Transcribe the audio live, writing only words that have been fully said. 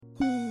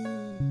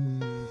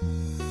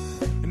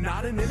I'm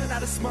nodding in and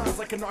out of smiles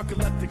like a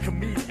narcoleptic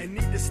comedian. And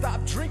need to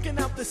stop drinking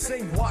out the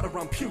same water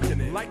I'm puking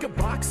in. Like a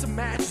box of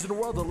matches in a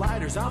world of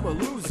lighters, I'm a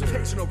loser.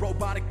 Occasional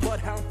robotic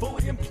bloodhound,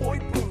 fully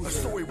employed boozer. A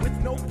story with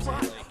no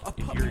plot, a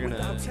puppy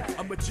without tag,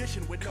 a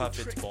magician with cuff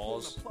no its tricks,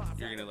 balls, pulling a plot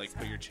you're gonna from like the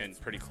put your chin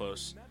pretty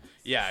close.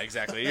 Yeah,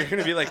 exactly. You're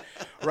gonna be like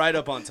right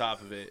up on top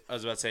of it. I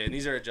was about to say, and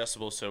these are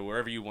adjustable, so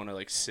wherever you want to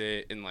like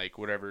sit in like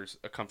whatever's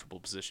a comfortable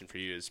position for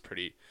you is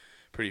pretty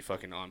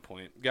fucking on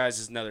point. Guys,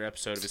 this is another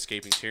episode of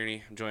Escaping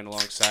Tyranny. I'm joined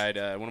alongside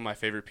one of my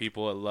favorite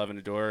people I love and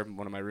adore,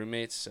 one of my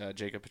roommates,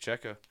 Jacob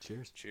Pacheco.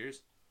 Cheers.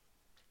 Cheers.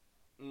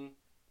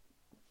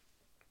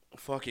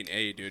 Fucking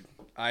A, dude.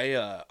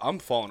 I'm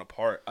falling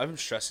apart. I've been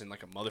stressing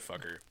like a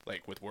motherfucker,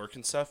 like with work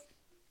and stuff.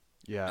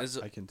 Yeah, Is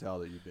it- I can tell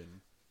that you've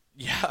been.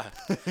 Yeah.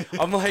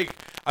 I'm like,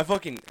 I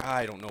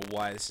don't know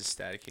why this is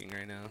staticking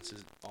right now. This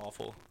is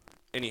awful.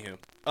 Anywho.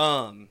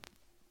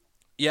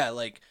 Yeah,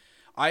 like,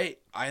 I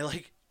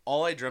like,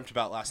 all I dreamt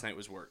about last night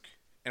was work.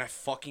 And I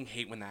fucking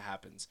hate when that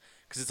happens.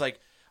 Because it's like,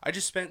 I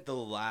just spent the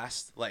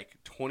last, like,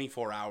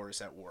 24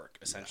 hours at work,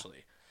 essentially.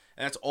 Yeah.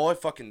 And that's all I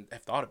fucking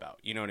have thought about.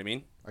 You know what I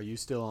mean? Are you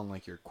still on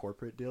like your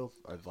corporate deal?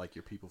 Are like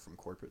your people from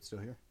corporate still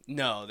here?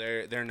 No,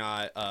 they're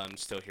not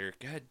still here.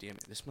 God damn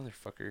it, this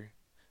motherfucker.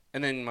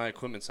 And then my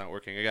equipment's not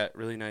working. I got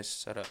really nice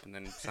setup, and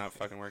then it's not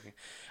fucking working.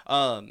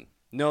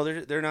 No,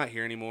 they're not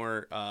here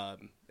anymore.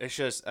 It's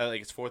just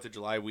like it's 4th of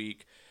July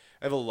week.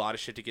 I have a lot of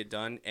shit to get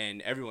done,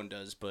 and everyone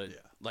does, but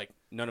like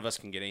none of us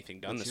can get anything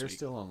done this you're week.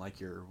 Still on like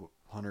your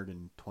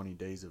 120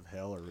 days of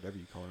hell or whatever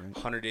you call it, right?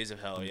 100 days of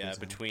hell, yeah,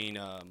 between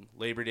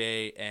Labor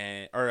Day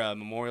and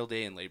Memorial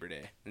Day and Labor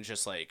Day. And it's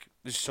just like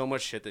there's so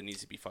much shit that needs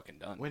to be fucking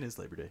done. When is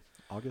Labor Day?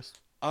 August?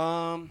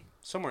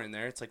 Somewhere in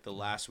there. It's like the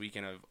last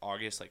weekend of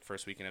August, like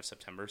first weekend of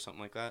September,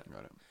 something like that.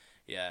 Got it.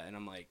 Yeah, and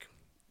I'm like,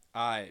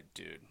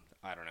 dude,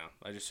 I don't know.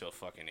 I just feel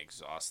fucking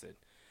exhausted.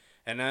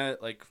 And I'm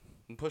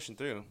pushing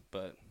through,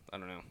 but I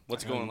don't know.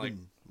 What's going like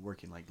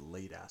working like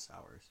late ass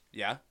hours.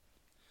 Yeah.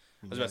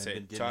 I was about to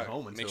say,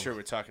 make sure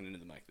we're talking into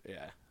the mic.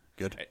 Yeah.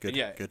 Good.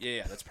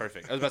 Yeah, that's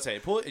perfect. I was about to say,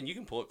 pull it, and you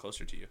can pull it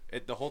closer to you.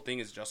 The whole thing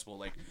is adjustable.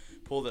 Like,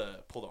 pull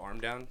the arm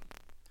down.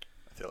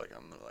 I feel like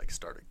I'm gonna like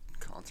start a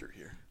concert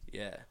here.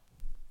 Yeah.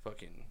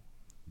 Fucking.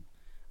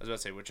 I was about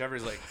to say, whichever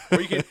is like,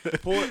 or you can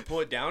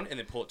pull it down and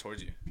then pull it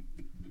towards you.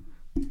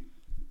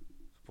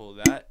 Pull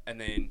that, and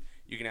then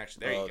you can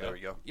actually. There you go. There we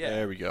go. Yeah.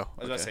 There we go.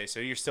 I was about to say, so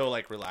you're still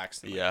like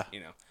relaxed. And, like,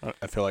 you know.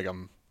 I feel like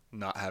I'm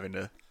not having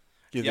to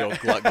give the old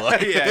glut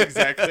glut. Yeah,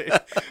 exactly.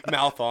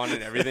 Mouth on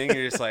and everything.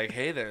 You're just like,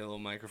 hey there, little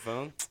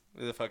microphone.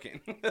 The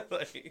fucking.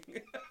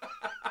 Like...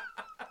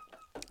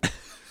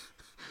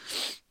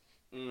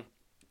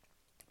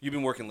 You've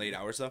been working late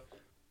hours though.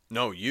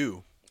 No,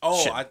 you.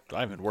 Oh, shit. I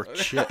haven't worked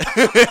shit.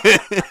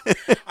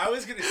 I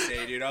was gonna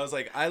say, dude. I was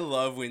like, I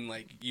love when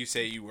like you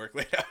say you work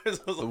late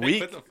hours. I was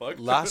like, what the fuck?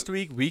 Last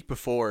week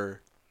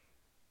before.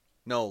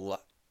 No,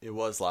 it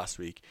was last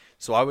week.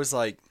 So I was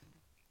like,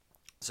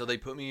 so they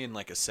put me in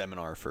like a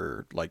seminar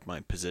for like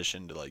my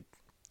position to like,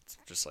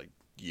 just like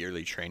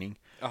yearly training.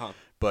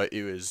 But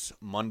it was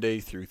Monday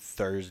through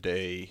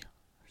Thursday,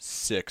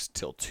 6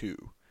 till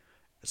 2.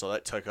 So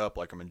that took up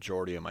like a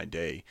majority of my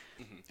day.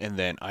 Mm-hmm. And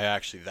then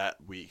that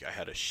week I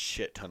had a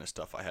shit ton of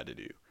stuff I had to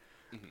do.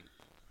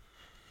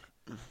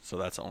 Mm-hmm. So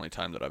that's the only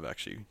time that I've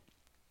actually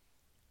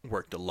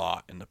worked a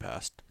lot in the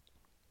past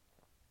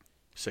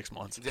 6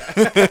 months.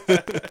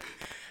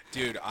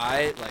 Dude,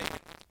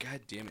 God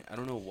damn it. I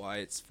don't know why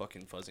it's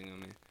fucking fuzzing on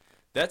me.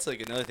 That's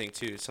like another thing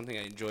too. Something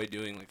I enjoy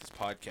doing, like this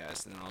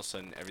podcast, and then all of a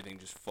sudden everything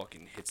just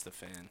fucking hits the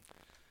fan.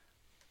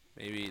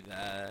 Maybe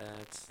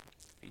that's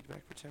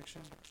feedback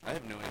protection? I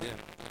have no idea.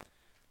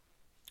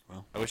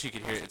 Well, I wish you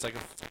could hear it.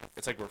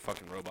 It's like we're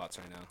fucking robots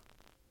right now.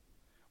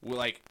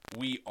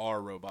 We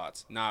are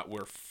robots, not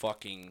we're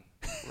fucking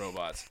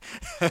robots.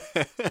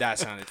 That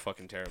sounded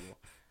fucking terrible.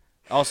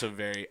 Also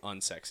very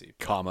unsexy.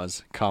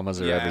 Commas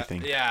are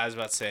everything. Yeah, I was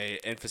about to say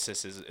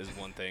emphasis is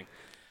one thing.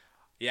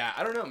 Yeah,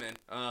 I don't know,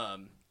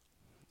 man.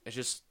 It's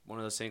just one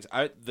of those things.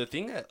 The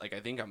thing that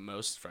I think I'm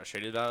most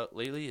frustrated about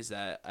lately is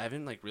that I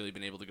haven't really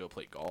been able to go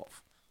play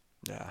golf.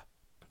 Yeah.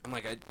 I'm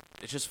like,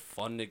 it's just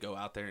fun to go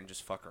out there and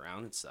just fuck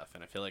around and stuff.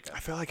 And I feel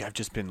like I've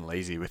just been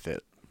lazy with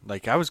it.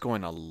 Like I was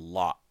going a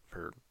lot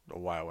for a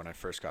while when I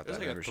first got that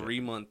membership. It was like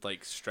a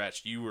 3-month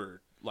stretch. You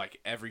were like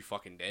every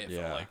fucking day. It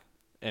felt like.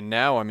 And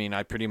now, I mean,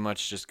 I pretty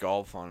much just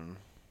golf on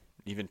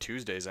even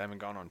Tuesdays. I haven't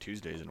gone on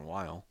Tuesdays in a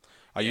while.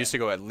 I used to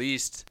go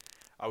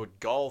I would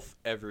golf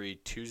every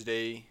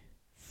Tuesday,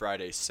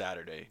 Friday,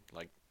 Saturday,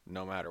 like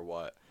no matter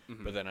what.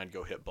 Mm-hmm. But then I'd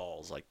go hit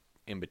balls like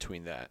in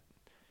between that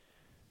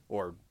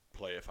or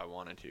play if I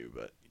wanted to.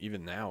 But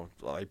even now,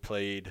 I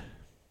played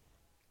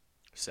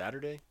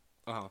Saturday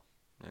and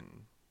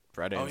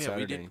Friday and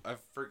Saturday. We did. I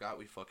forgot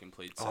we fucking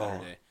played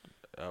Saturday.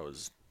 That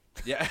was...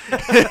 Yeah.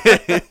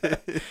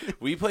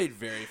 We played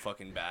very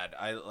fucking bad.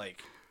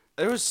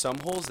 There was some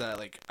holes that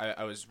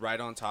I was right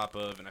on top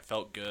of and I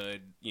felt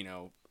good,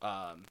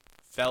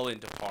 fell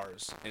into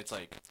pars. And it's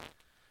like,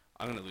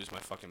 I'm going to lose my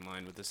fucking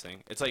mind with this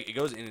thing. It's like, it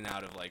goes in and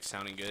out of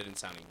sounding good and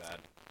sounding bad.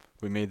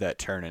 We made that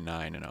turn at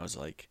 9 and I was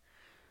like,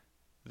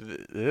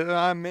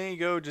 I may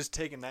go just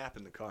take a nap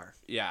in the car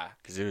Yeah,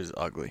 because it was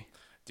ugly.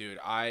 dude,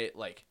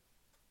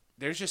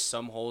 there's just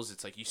some holes.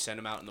 It's like you send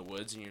them out in the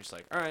woods, and you're just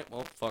like, all right,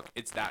 well, fuck,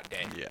 it's that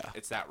day. Yeah.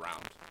 It's that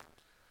round.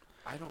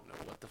 I don't know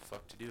what the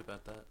fuck to do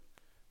about that.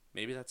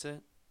 Maybe that's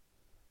it.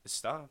 It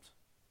stopped.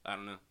 I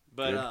don't know.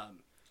 But, Good.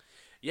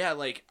 yeah,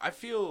 like, I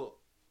feel,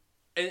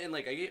 and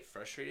like, I get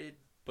frustrated,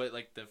 but,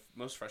 like, the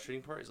most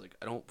frustrating part is, like,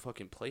 I don't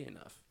fucking play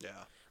enough.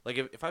 Yeah. Like,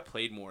 if I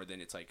played more, then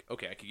it's like,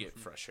 okay, I could get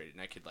frustrated,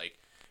 and I could, like,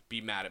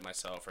 be mad at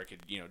myself, or I could,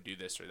 do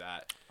this or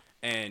that.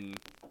 And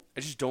I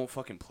just don't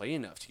fucking play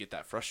enough to get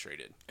that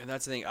frustrated. And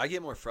that's the thing. I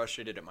get more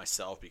frustrated at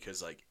myself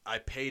because, like, I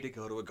pay to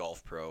go to a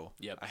golf pro.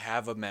 Yep. I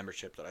have a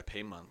membership that I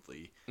pay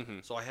monthly. Mm-hmm.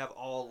 So I have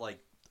all, like,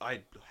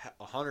 I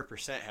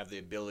 100% have the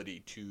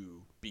ability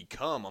to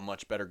become a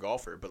much better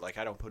golfer, but, like,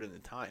 I don't put in the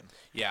time.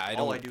 Yeah,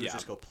 All I do is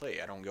just go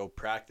play. I don't go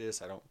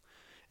practice.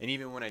 And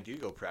even when I do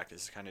go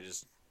practice, it's kind of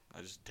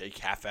I just take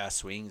half-ass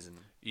swings, and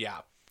Yeah,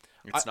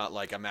 it's not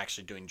like I'm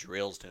actually doing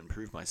drills to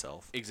improve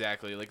myself.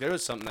 exactly. Like, there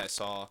was something I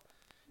saw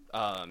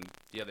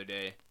the other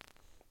day.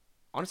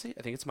 Honestly,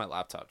 I think it's my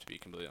laptop, to be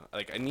completely honest.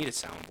 Like, I need a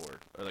soundboard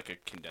or, like, a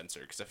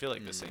condenser because I feel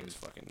like this thing is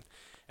fucking...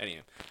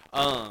 Anyway,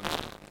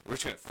 we're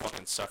just going to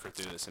fucking suffer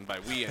through this. And by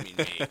we, I mean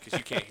me, because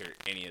you can't hear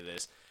any of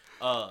this.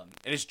 And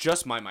it's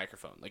just my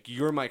microphone. Like,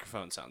 your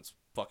microphone sounds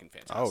fucking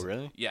fantastic. Oh,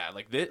 really? Yeah,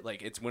 like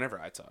it's whenever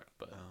I talk.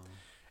 But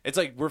it's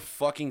like we're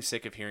fucking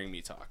sick of hearing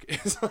me talk.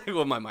 It's like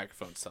what my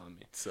microphone's telling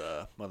me. It's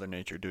Mother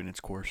Nature doing its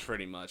course.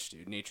 Pretty much,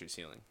 dude. Nature's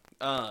healing.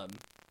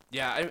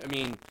 Yeah, I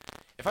mean,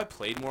 if I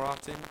played more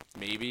often,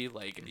 maybe,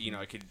 like,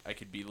 I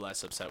could be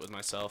less upset with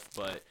myself.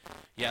 But,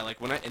 yeah, like,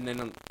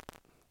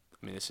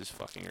 this is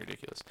fucking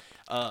ridiculous.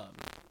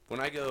 When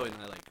I go and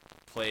I, like,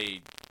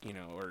 play,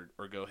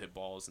 or go hit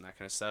balls and that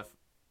kind of stuff,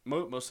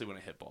 mostly when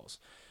I hit balls.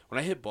 When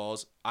I hit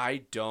balls,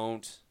 I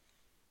don't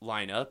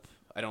line up.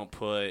 I don't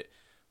put,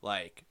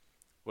 like,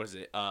 what is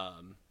it?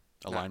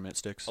 Alignment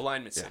sticks.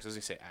 Alignment Yeah. 6. I was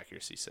gonna say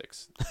accuracy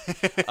 6.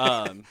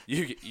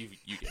 You get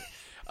it.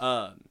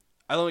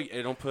 I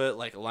don't put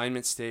like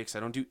alignment sticks. I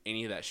don't do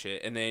any of that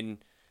shit. And then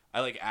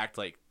I like act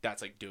like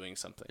that's like doing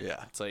something.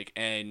 Yeah. It's like,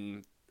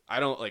 and I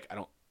don't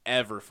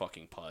ever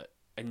fucking putt.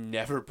 I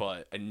never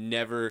putt. I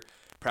never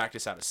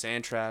practice out of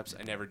sand traps.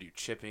 I never do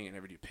chipping. I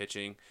never do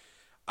pitching.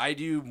 I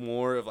do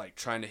more of like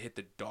trying to hit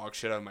the dog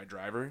shit out of my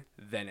driver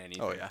than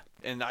anything. Oh yeah,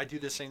 and I do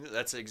the same.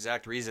 That's the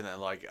exact reason that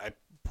like I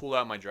pull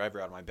out my driver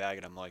out of my bag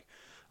and I'm like,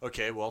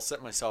 okay, well I'll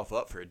set myself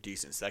up for a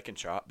decent second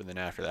shot, but then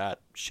after that,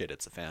 shit,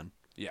 it's a fan.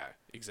 Yeah,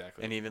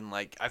 exactly. And even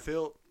like I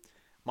feel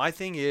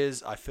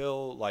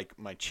like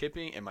my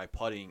chipping and my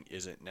putting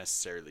isn't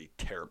necessarily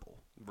terrible.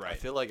 Right. I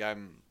feel like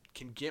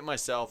can get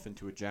myself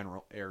into a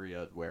general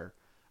area where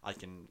I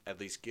can at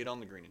least get on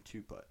the green and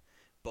two putt.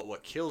 But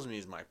what kills me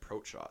is my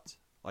approach shots.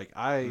 Like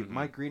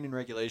my green in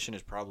regulation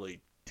is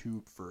probably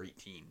 2 for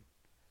 18.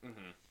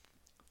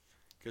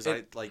 Because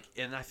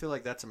and I feel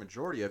like that's a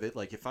majority of it.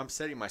 Like if I'm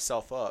setting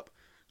myself up,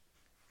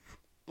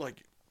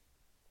 like,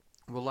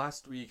 well,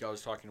 last week I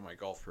was talking to my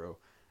golf pro,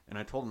 and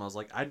I told him I was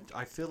like,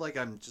 I feel like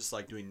I'm just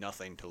like doing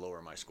nothing to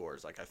lower my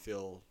scores. Like I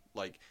feel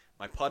like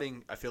my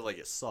putting, I feel like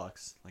it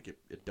sucks. Like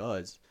it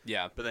does.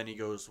 Yeah. But then he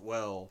goes,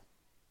 well,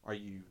 are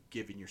you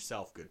giving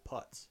yourself good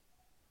putts?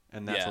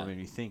 And that's what made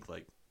me think,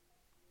 like,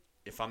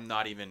 if I'm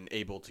not even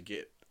able to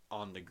get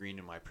on the green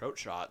in my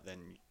approach shot,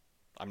 then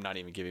I'm not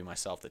even giving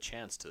myself the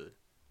chance to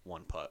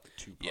one putt,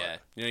 two putt. Yeah,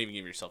 you don't even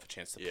give yourself a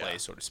chance to play,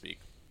 so to speak.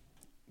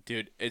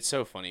 Dude, it's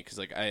so funny because,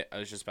 like, I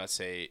was just about to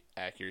say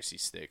accuracy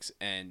sticks.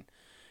 And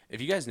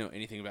if you guys know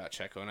anything about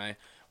Checo and I,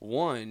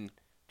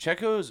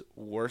 Checo's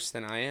worse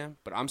than I am,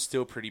 but I'm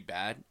still pretty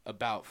bad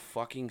about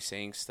fucking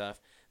saying stuff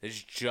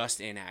that's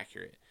just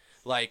inaccurate.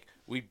 Like,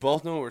 we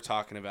both know what we're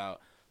talking about,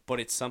 but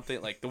it's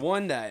something like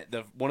one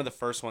of the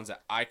first ones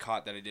that I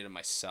caught that I did it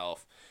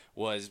myself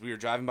was we were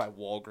driving by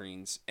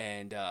Walgreens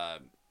and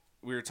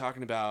we were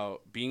talking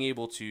about being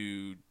able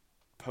to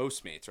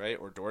Postmates, right?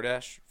 Or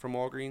DoorDash from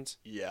Walgreens.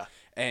 Yeah.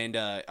 And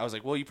I was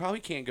like, well, you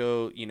probably can't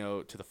go,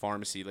 to the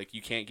pharmacy. Like,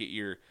 you can't get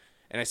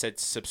and I said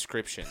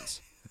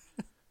subscriptions.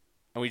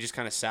 And we just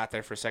kind of sat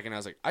there for a second. I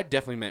was like, I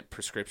definitely meant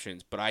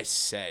prescriptions, but I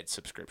said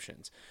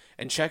subscriptions.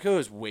 And Checo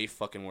is way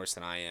fucking worse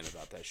than I am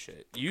about that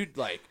shit.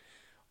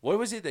 What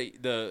was it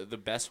that the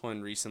best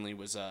one recently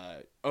was,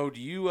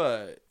 do you,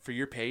 for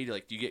your pay,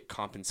 like, do you get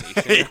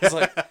compensation? I was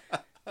like,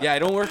 yeah, I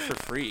don't work for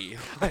free.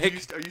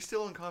 Like, Are you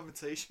still on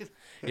compensation?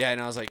 yeah,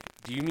 and I was like,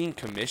 do you mean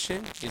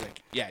commission? He's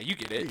like, yeah, you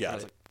get it. You got I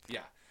was it. like,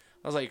 yeah.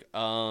 I was like,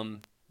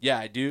 yeah,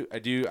 I do.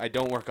 I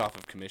don't work off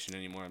of commission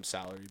anymore. I'm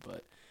salary,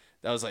 but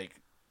that was like,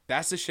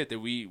 that's the shit that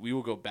we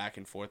will go back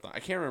and forth on. I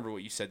can't remember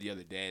what you said the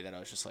other day that I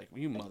was just like,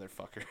 you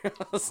motherfucker.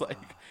 I was like,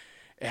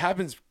 it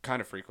happens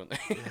kind of frequently.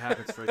 It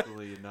happens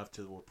frequently enough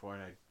to the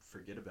point I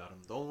forget about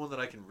them. The only one that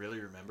I can really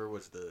remember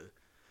was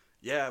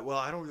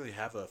I don't really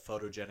have a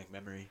photogenic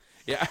memory.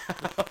 Yeah,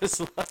 I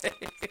was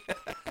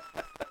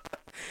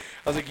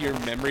like, your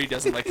memory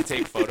doesn't like to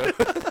take photos.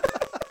 Fucking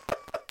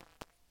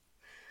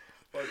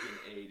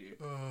A, dude.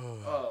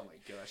 Oh my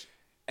gosh.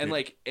 And,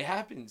 like, it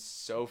happens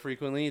so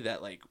frequently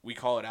that, like, we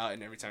call it out,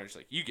 and every time it's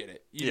like, you get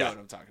it. You know what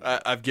I'm talking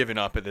about. I've given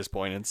up at this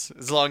point. It's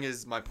as long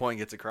as my point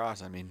gets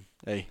across. I mean,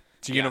 hey,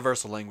 it's a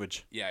universal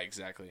language. Yeah,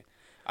 exactly.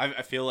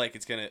 I feel like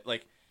it's going to,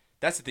 like,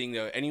 that's the thing,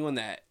 though. Anyone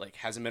that, like,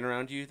 hasn't been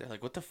around you, they're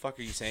like, what the fuck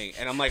are you saying?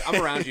 And I'm like,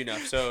 I'm around you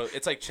enough. So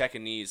it's like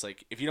checking knees.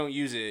 Like, if you don't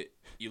use it,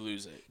 you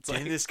lose it. It's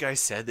Didn't like, this guy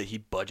said that he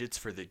budgets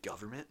for the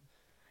government?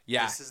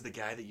 yeah. This is the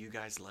guy that you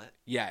guys let?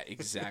 Yeah,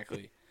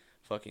 exactly.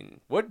 Fucking,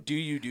 what do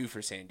you do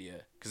for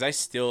Sandia? Because I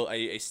still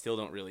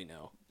don't really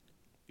know.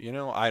 You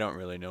know, I don't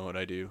really know what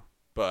I do,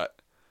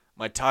 but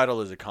my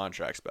title is a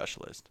contract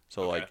specialist.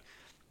 So, Okay. like,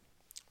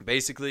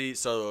 basically,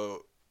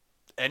 so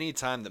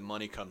anytime that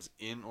money comes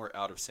in or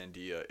out of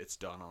Sandia, it's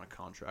done on a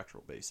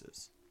contractual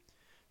basis.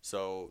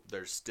 So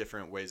there's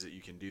different ways that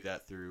you can do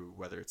that through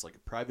whether it's like a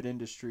private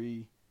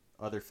industry,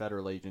 other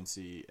federal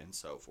agency, and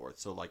so forth.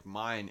 So, like,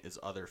 mine is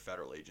other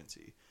federal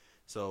agency.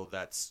 So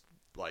that's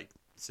like,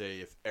 say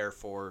if Air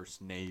Force,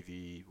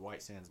 Navy,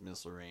 White Sands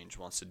Missile Range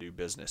wants to do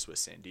business with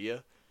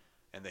Sandia,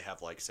 and they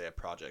have, like, say a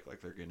project, like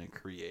they're going to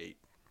create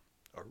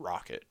a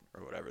rocket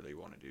or whatever they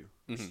want to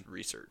do,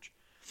 research.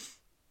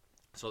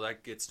 So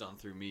that gets done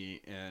through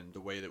me, and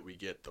the way that we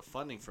get the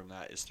funding from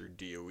that is through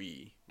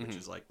DOE, which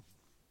is like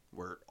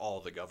where all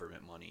the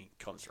government money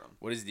comes from.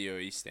 What does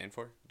DOE stand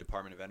for?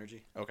 Department of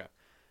Energy. Okay.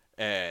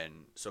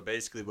 And so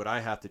basically what I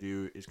have to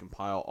do is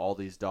compile all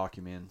these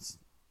documents,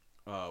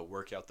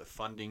 work out the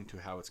funding to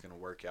how it's going to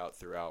work out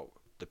throughout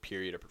the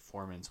period of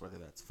performance, whether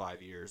that's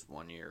 5 years,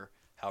 1 year,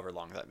 however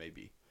long that may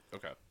be.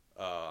 Okay.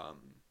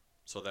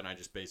 So then I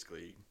just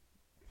basically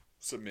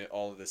submit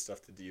all of this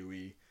stuff to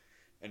DOE.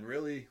 And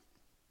really,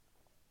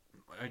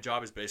 my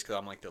job is basically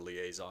I'm like the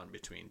liaison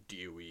between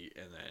DOE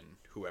and then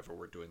whoever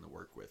we're doing the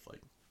work with,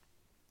 like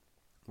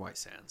White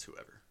Sands,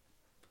 whoever.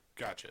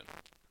 Gotcha.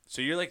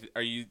 So you're like,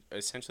 are you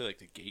essentially like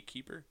the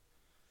gatekeeper?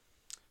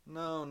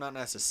 No, not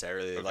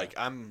necessarily. Okay. Like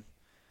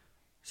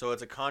so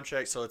it's a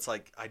contract. So it's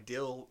like I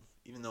deal,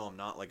 even though I'm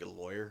not like a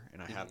lawyer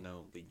and I have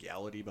no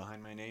legality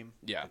behind my name.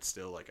 Yeah. It's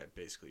still like I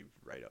basically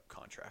write up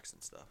contracts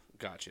and stuff.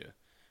 Gotcha.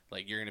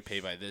 Like you're gonna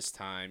pay by this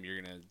time.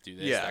 You're gonna do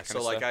this. Yeah. That kind So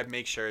of like stuff? I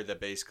make sure that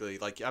basically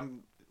like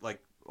I'm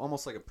like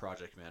almost like a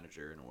project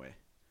manager in a way.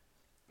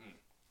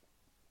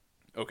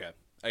 Okay.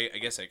 I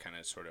guess I kind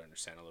of sort of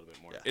understand a little bit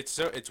more. Yeah.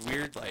 It's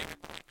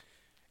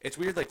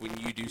weird like when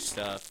you do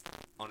stuff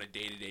on a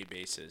day-to-day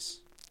basis,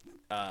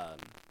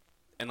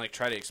 and like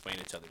try to explain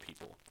it to other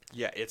people.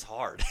 Yeah, it's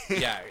hard.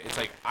 Yeah, it's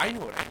like I know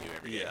what I do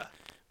every day, Yeah.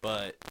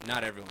 but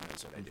not everyone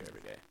knows what I do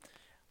every day.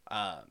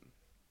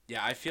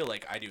 Yeah, I feel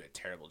like I do a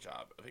terrible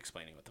job of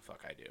explaining what the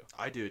fuck I do.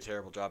 I do a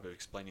terrible job of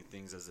explaining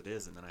things as it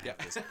is, and then I have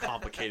Yeah. this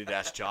complicated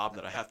ass job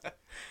that I have to.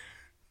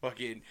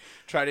 Fucking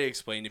try to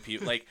explain to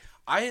people. Like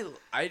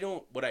I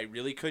don't. What I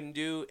really couldn't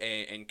do,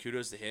 and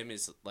kudos to him,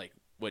 is like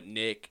what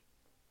Nick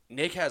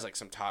has like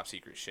some top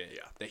secret shit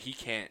that he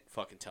can't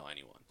fucking tell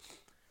anyone.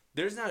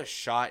 There's not a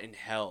shot in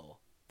hell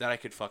that I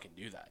could fucking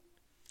do that.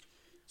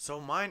 So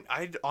mine,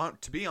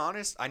 to be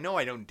honest, I know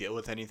I don't deal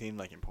with anything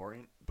like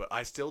important, but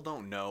I still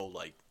don't know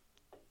like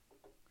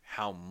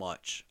how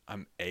much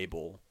I'm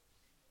able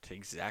to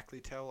exactly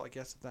tell. I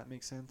guess if that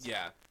makes sense.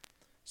 Yeah.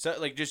 So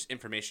like just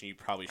information you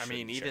probably I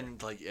shouldn't mean, share. even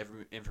like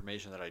every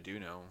information that I do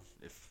know,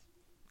 if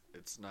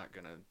it's not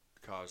gonna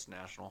cause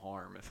national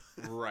harm, if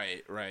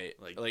Right.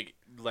 Like,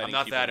 letting I'm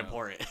not people that know.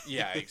 important.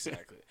 Yeah,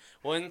 exactly.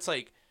 Well, and it's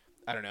like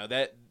I don't know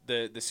that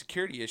the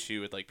security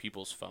issue with like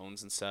people's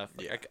phones and stuff.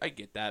 Like, Yeah. I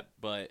get that,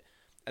 but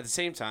at the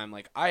same time,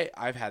 like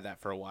I've had that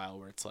for a while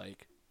where it's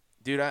like,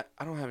 dude, I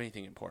don't have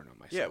anything important on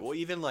myself. Yeah, well,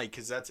 even like,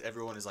 because that's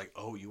everyone is like,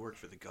 oh, you work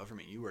for the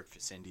government, you work for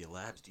Sandia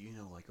Labs. Do you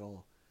know like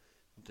all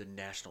the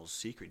national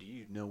secret? Do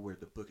you know where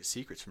the Book of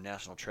Secrets from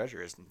National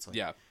Treasure is? And it's like,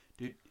 Yeah.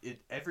 dude,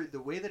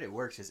 the way that it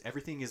works is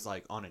everything is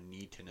like on a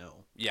need to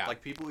know. Yeah.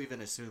 Like people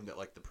even assume that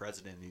like the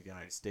president of the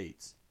United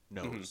States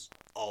knows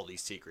all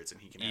these secrets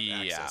and he can have Yeah.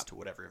 access to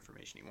whatever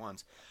information he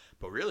wants.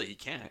 But really, he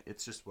can't.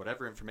 It's just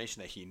whatever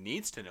information that he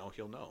needs to know,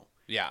 he'll know.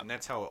 Yeah. And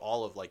that's how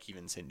all of like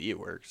even Sandia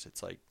works.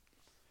 It's like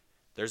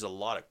there's a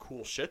lot of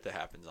cool shit that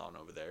happens on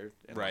over there,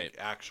 and Right. like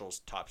actual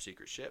top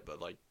secret shit.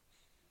 But like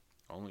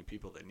only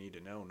people that need to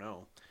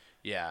know.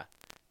 Yeah.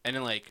 And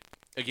then like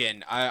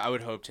again, I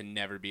would hope to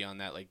never be on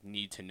that like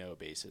need to know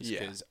basis Yeah.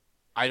 because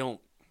I'm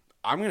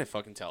gonna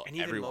fucking tell And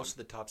even everyone. most of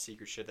the top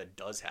secret shit that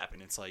does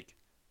happen, it's like,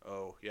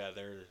 oh yeah,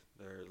 they're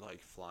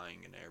like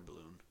flying an air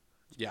balloon.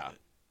 Yeah. But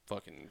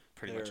Fucking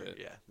pretty much it.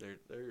 Yeah,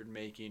 they're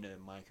making a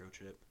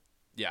microchip.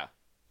 Yeah.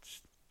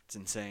 It's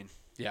insane.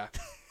 Yeah.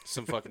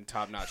 Some fucking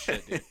top notch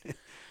shit, dude.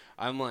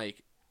 I'm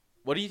like,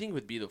 what do you think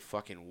would be the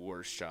fucking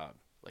worst job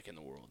like in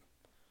the world?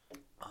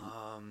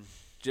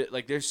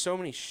 Like, there's so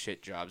many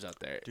shit jobs out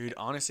there. Dude,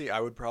 honestly,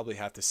 I would probably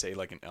have to say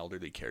like an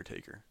elderly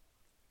caretaker.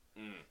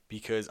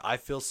 Because I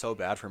feel so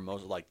bad for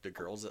most like the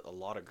girls. A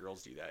lot of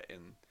girls do that,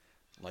 and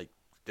like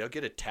they'll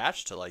get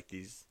attached to like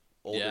these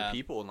older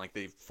people, and like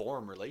they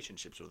form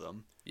relationships with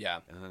them, Yeah.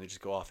 and then they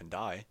just go off and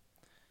die.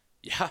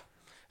 Yeah.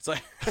 It's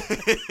like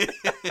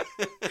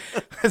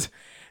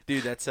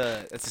Dude, that's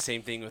the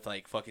same thing with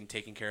like fucking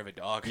taking care of a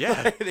dog.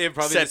 Yeah. They have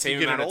probably Except the same you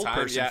get amount an of old time.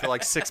 person Yeah. for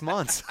like 6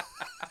 months.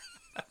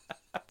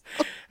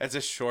 That's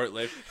a short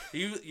lived.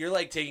 You're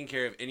like taking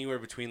care of anywhere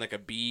between like a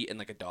bee and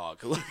like a dog.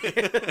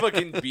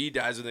 Fucking bee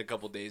dies within a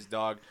couple days.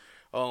 Dog.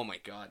 Oh my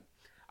god.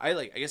 I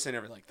guess I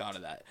never like thought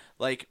of that.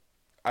 Like,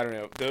 I don't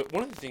know.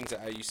 One of the things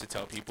that I used to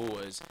tell people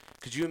was,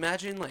 could you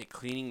imagine like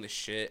cleaning the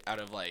shit out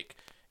of like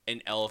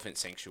an elephant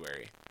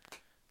sanctuary?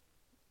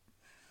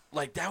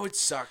 Like that would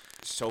suck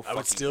so fucking I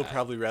would still bad.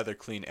 probably rather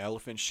clean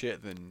elephant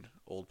shit than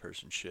old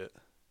person shit.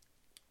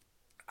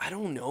 I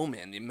don't know,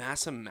 man. The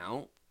mass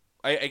amount.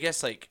 I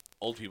guess like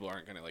old people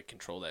aren't gonna like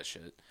control that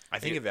shit. I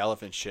think of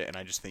elephant shit, and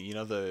I just think,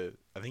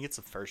 I think it's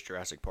the first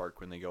Jurassic Park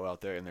when they go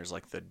out there and there's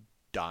like the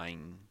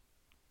dying,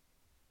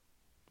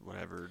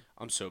 whatever.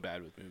 I'm so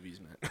bad with movies,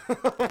 man.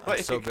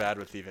 I'm so bad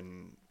with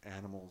even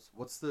animals.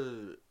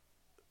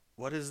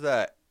 What is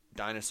that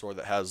dinosaur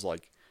that has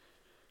like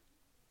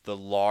the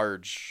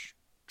large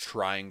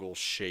triangle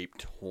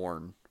shaped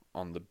horn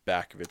on the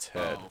back of its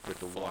head with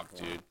the one fuck,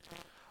 horn? dude.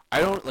 I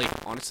don't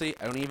honestly.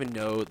 I don't even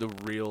know the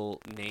real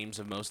names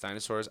of most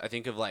dinosaurs. I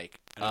think of like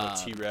I know a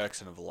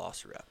T-Rex and a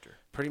Velociraptor.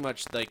 pretty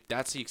much like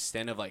that's the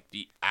extent of like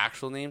the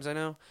actual names I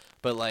know.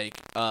 But like,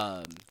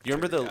 you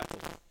remember the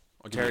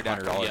I'll give you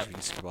pterodactyl? $100 Yeah. if you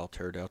can spell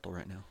pterodactyl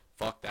right now.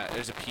 Fuck that.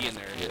 There's a P in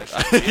there. Yeah.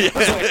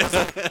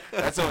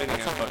 That's the only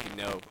thing I fucking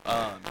know.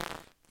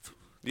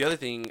 The other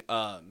thing,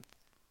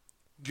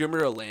 do you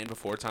remember A Land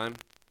Before Time?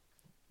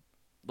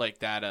 Like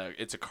that,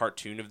 it's a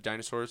cartoon of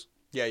dinosaurs.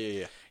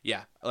 Yeah.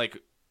 Yeah, like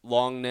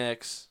long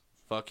necks,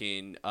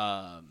 fucking,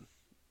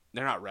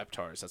 they're not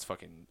Reptars. That's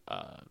fucking,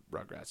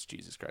 Rugrats.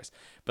 Jesus Christ.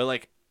 But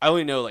like, I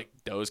only know like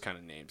those kind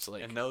of names.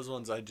 Like, And those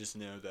ones, I just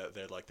know that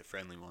they're like the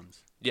friendly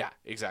ones. yeah,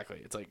 exactly.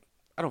 It's like,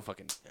 I don't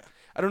fucking, Yeah.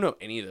 I don't know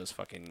any of those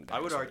fucking dinosaurs. I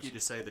would argue to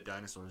say the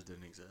dinosaurs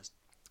didn't exist.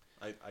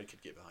 I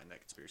could get behind that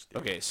conspiracy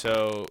theory. Okay,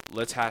 so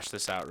let's hash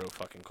this out real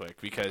fucking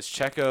quick because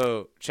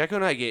Checo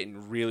and I get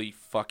in really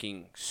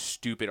fucking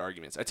stupid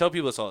arguments. I tell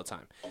people this all the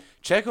time.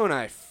 Checo and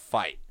I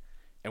fight,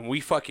 and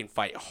we fucking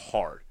fight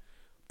hard,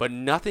 but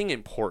nothing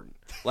important.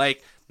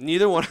 Like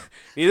neither one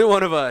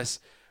of us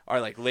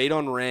are like late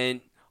on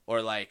rent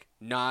or like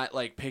not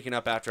like picking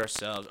up after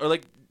ourselves or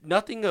like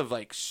nothing of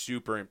like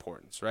super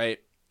importance, right?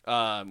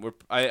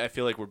 I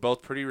feel like we're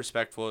both pretty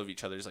respectful of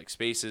each other's like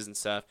spaces and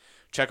stuff.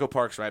 Checo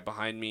parks right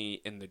behind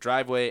me in the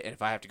driveway, and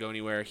if I have to go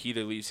anywhere, he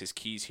either leaves his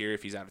keys here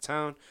if he's out of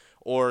town,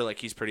 or like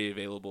he's pretty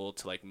available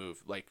to like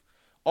move. Like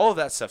all of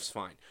that stuff's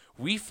fine.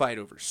 We fight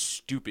over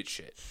stupid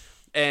shit.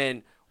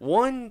 And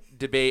one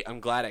debate I'm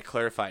glad I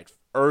clarified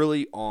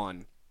early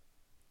on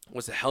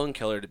was the Helen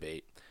Keller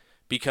debate,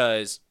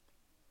 because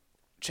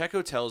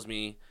Checo tells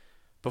me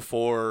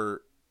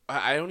before,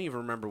 I don't even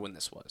remember when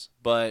this was,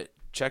 but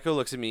Checo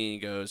looks at me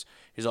and goes,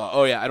 he's all,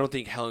 oh yeah, I don't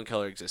think Helen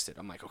Keller existed.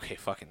 I'm like, okay,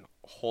 fucking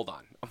hold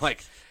on. I'm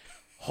like,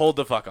 hold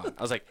the fuck on.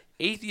 I was like,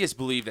 atheists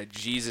believe that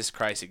Jesus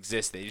Christ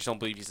exists. They just don't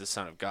believe he's the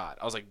son of God.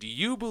 I was like, do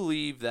you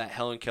believe that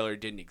Helen Keller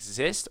didn't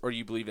exist, or do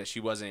you believe that she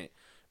wasn't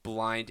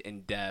blind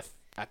and deaf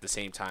at the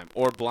same time,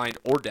 or blind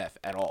or deaf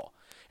at all?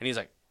 And he's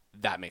like,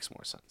 that makes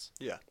more sense.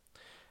 Yeah.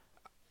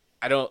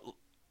 I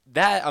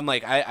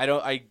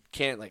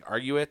can't like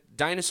argue it.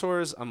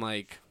 Dinosaurs, I'm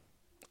like,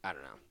 I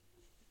don't know.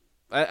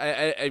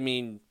 I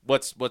mean,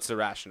 what's the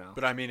rationale?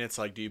 But I mean, it's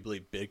like, do you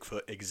believe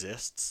Bigfoot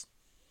exists?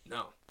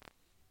 No,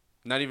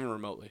 not even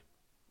remotely.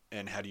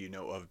 And how do you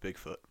know of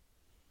Bigfoot?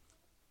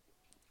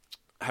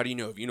 How do you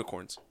know of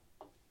unicorns?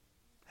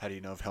 How do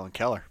you know of Helen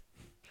Keller?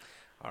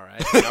 All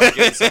right,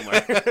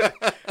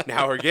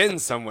 now we're getting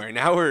somewhere.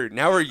 Now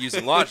we're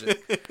using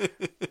logic.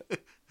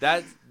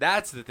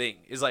 That's the thing,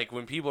 is like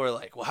when people are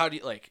like, well, how do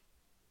you like?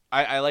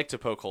 I like to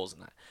poke holes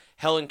in that.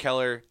 Helen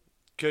Keller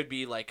could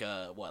be like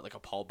a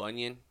Paul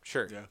Bunyan,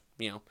 sure. Yeah.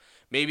 You know,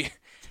 maybe.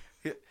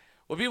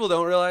 What people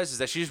don't realize is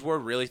that she just wore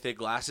really thick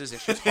glasses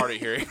and she's hard of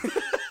hearing.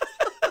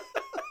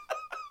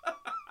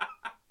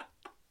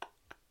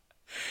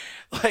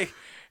 Like,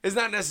 it's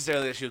not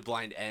necessarily that she was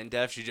blind and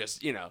deaf. She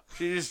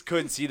just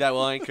couldn't see that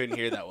well and couldn't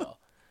hear that well.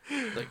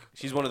 Like,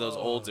 she's one of those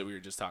olds that we were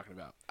just talking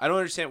about. I don't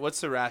understand what's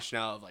the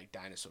rationale of like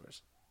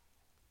dinosaurs.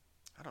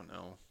 I don't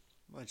know.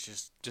 Well,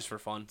 it's Just for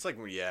fun. it's like,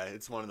 yeah,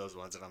 it's one of those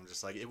ones that I'm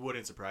just like, it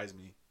wouldn't surprise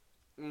me.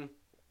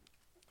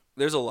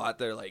 There's a lot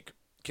that are like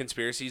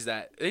conspiracies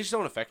that they just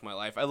don't affect my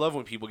life. I love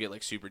when people get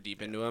like super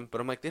deep into them, but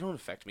I'm like, they don't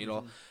affect me at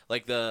all.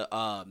 Like the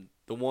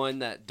one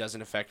that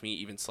doesn't affect me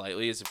even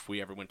slightly is if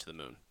we ever went to the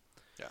moon.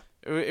 Yeah.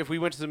 If we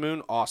went to the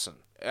moon, awesome.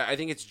 I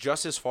think it's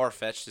just as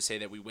far-fetched to say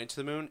that we went to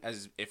the moon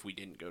as if we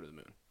didn't go to the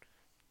moon.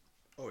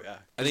 Oh yeah.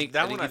 I think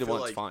either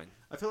one's fine.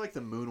 I feel like the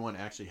moon one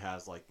actually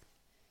has like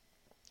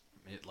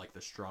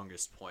the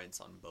strongest points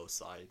on both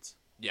sides,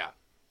 Yeah.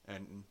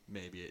 and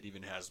maybe it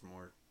even has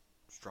more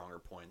stronger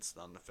points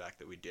on the fact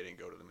that we didn't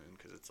go to the moon,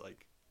 because it's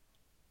like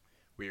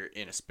we were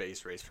in a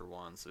space race for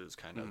one, so it was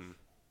kind of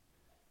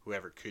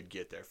whoever could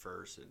get there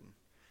first. And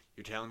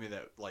you're telling me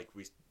that like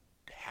we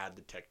had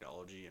the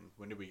technology. And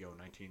when did we go?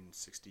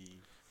 1964?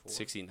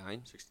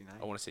 69. 69?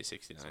 I want to say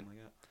 69. Something like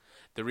that.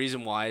 The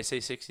reason why I say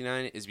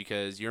 69 is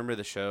because you remember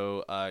the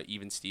show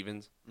Even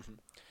Stevens? Mm-hmm.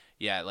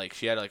 Yeah, like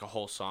she had like a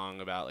whole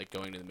song about like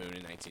going to the moon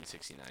in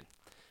 1969.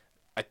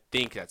 I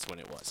think that's when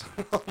it was.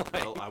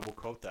 I will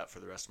quote that for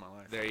the rest of my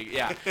life. There you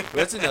yeah. But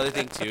that's another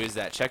thing too is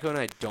that Checo and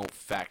I don't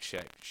fact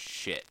check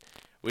shit.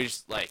 We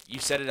just like you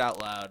said it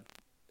out loud.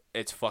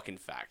 It's fucking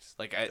fact.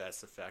 Like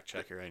That's the fact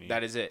checker I need.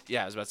 that is it.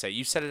 Yeah, I was about to say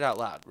you said it out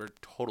loud. We're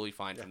totally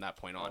fine from that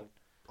point on.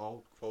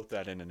 I'll quote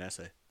that in an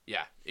essay.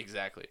 Yeah,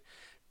 exactly.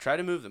 Try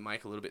to move the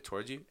mic a little bit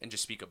towards you and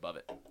just speak above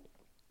it.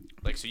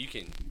 Like so you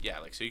can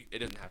it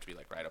doesn't have to be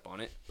like right up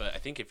on it, but I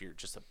think if you're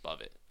just above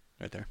it.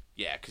 Right there.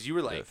 Yeah, because you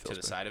were like it feels to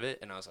the good. side of it,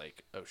 and I was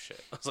like, "Oh shit!"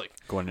 I was like,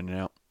 Going in and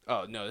out.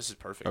 "Oh no, this is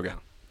perfect." Okay.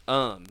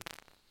 Now.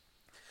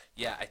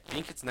 Yeah, I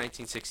think it's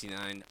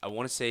 1969. I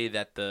want to say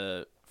that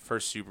the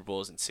first Super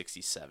Bowl is in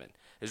 '67.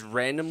 There's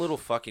random little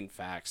fucking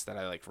facts that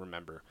I like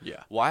remember.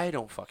 Yeah. Why I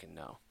don't fucking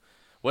know.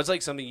 What's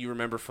like something you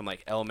remember from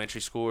like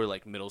elementary school or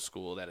like middle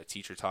school that a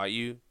teacher taught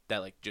you that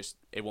like just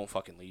it won't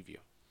fucking leave you?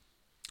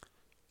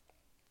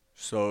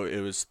 So it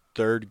was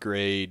 3rd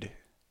grade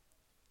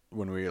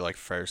when we were like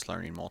first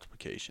learning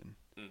multiplication.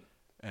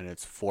 And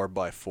it's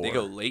 4x4. They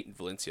go late in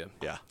Valencia.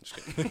 Yeah. Just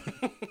kidding.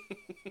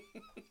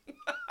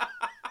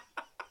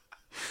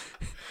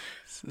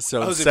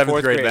 So I was in 7th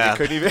fourth grade grade. math.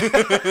 Couldn't even.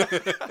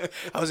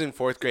 I was in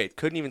 4th grade.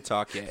 Couldn't even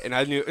talk yet, and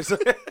I knew.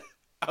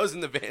 I was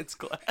in the advanced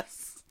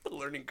class,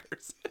 learning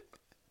cursive.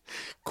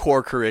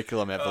 Core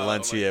curriculum at Oh my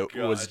Valencia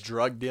was gosh.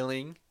 drug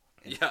dealing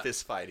and Yeah.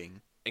 fist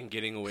fighting. And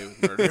getting away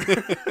with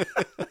murder.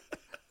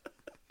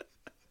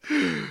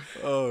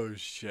 Oh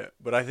shit!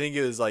 But I think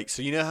it was like,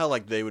 so you know how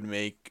like they would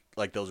make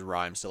like those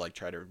rhymes to like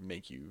try to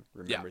make you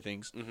remember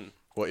things. Mm-hmm.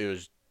 Well, it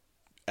was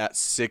at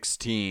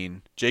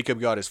 16. Jacob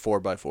got his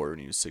 4x4 when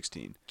he was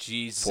 16.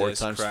 Jesus 4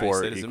 times Christ,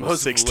 4 that is the equals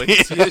most 16.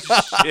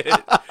 Valencia shit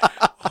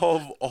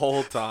of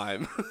all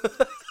time.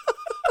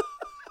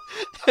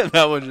 And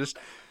that one just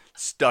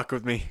stuck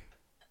with me.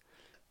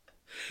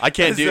 I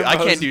can't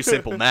do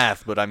simple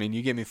math, but I mean,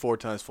 you give me 4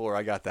 times 4,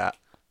 I got that.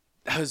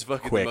 That was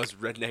fucking Quick. the most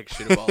redneck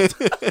shit of all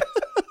time.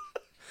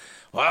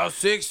 Well, I was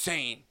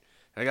 16.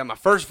 I got my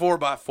first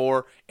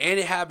 4x4, and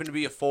it happened to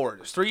be a 4.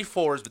 There's 3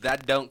 4s, but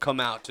that don't come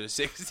out to a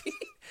 16.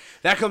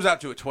 That comes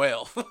out to a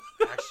 12.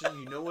 Actually,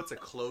 you know what's a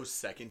close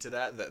second to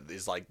that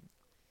is like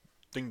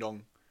ding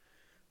dong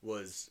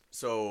was,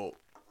 so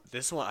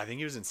this one I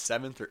think it was in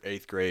 7th or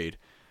 8th grade.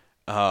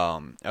 I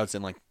was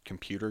in like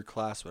computer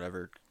class,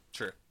 whatever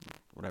Sure.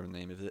 the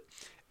name of it,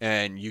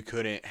 and you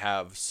couldn't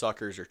have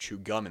suckers or chew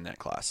gum in that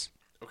class.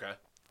 Okay.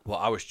 Well,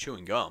 I was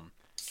chewing gum,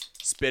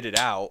 spit it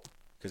out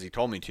because he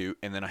told me to,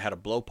 and then I had a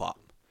blow pop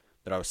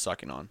that I was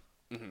sucking on.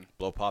 Mm-hmm.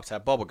 Blow pops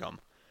have bubble gum.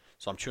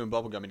 So I'm chewing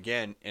bubble gum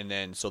again, and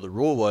then so the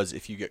rule was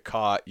if you get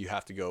caught, you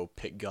have to go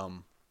pick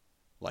gum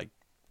like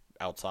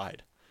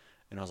outside.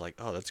 And I was like,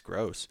 oh, that's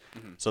gross.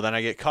 Mm-hmm. So then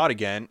I get caught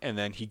again, and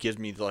then he gives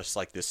me just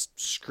like this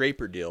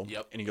scraper deal.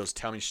 Yep. And he goes,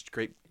 tell me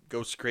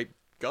go scrape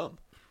gum.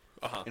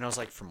 Uh-huh. And I was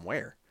like, from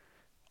where?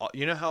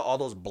 You know how all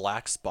those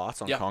black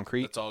spots on Yeah,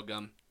 concrete? It's all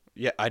gum.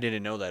 Yeah, I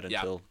didn't know that Yeah.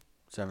 until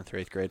 7th or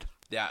 8th grade.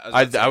 Yeah.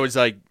 I was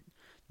like,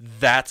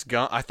 that's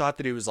gum. I thought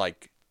that it was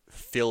like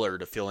filler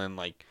to fill in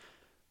like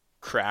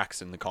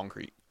cracks in the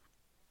concrete.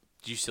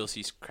 Do you still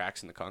see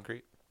cracks in the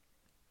concrete?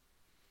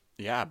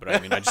 Yeah, but I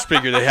mean, I just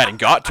figured they hadn't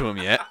got to him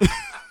yet.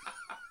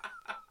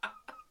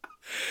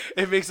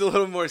 It makes a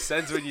little more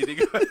sense when you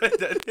think about it,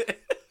 doesn't it?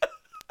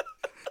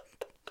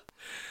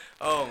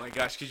 Oh my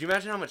gosh, could you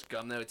imagine how much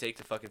gum that would take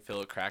to fucking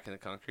fill a crack in the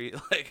concrete?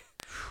 Like,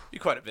 be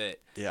quite a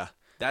bit. Yeah.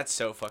 That's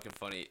so fucking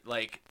funny.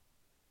 Like,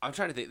 I'm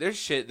trying to think. There's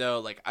shit though.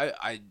 Like,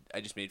 I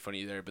just made fun of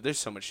you there, but there's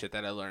so much shit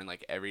that I learn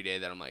like every day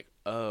that I'm like,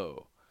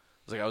 oh,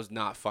 I was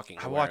not fucking.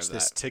 I aware watched of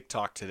this that.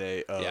 TikTok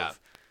today of, Yeah.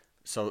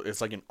 so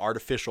it's like an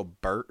artificial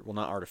birth. Well,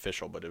 not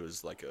artificial, but it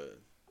was like a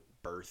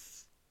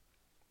birth,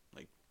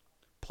 like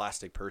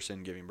plastic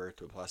person giving birth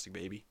to a plastic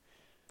baby.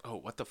 Oh,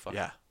 what the fuck?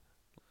 Yeah.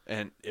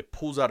 And it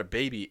pulls out a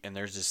baby, and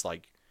there's this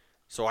like,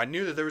 so I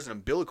knew that there was an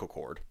umbilical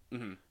cord,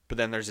 Mm-hmm. but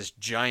then there's this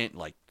giant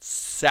like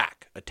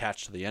sack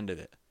attached to the end of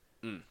it.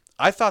 Mm.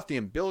 I thought the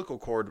umbilical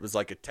cord was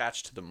like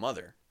attached to the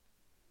mother.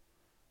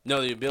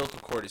 No, the umbilical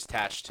cord is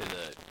attached to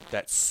the.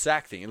 That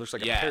sack thing, it looks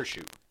like Yeah. a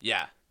parachute.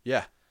 Yeah.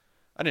 Yeah.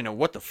 I didn't know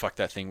what the fuck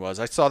that thing was.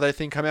 I saw that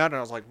thing come out, and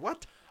I was like,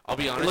 what? I'll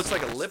be honest. It looks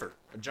like a liver,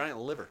 a giant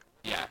liver.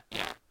 Yeah.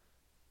 Yeah.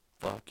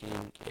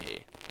 Fucking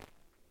gay.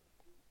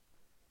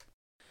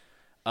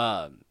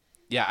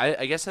 Yeah,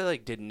 I guess I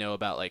like didn't know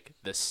about like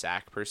the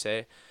sac per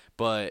se,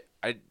 but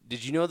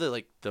did you know that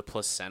like the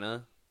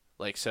placenta,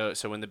 like so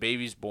when the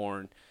baby's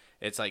born,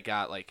 it's like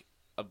got like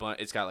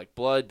it's got like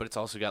blood, but it's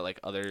also got like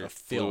other A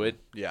film. fluid.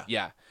 Yeah.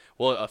 Yeah.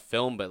 Well, a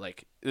film, but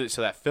like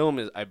so that film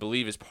is I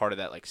believe is part of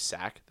that like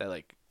sac that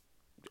like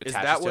Is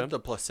attaches that to what him. the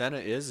placenta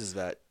is? Is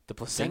that The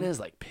placenta thing? is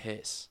like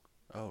piss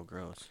Oh,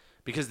 gross.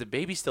 because the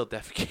baby still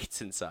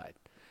defecates inside.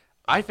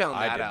 I found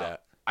I that did out.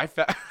 that. I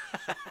found.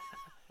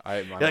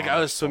 My Like I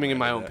mom was told swimming me in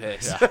my I own did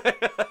piss. that.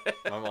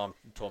 Yeah. My mom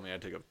told me I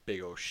took a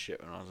big old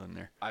shit when I was in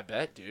there. I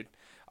bet, dude.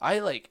 I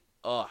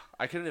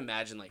couldn't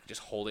imagine like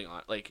just holding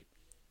on. Like,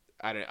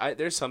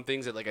 there's some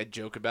things that like I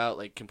joke about,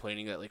 like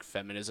complaining that like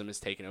feminism is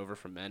taken over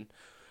from men.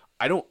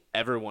 I don't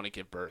ever want to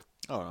give birth.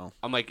 Oh no.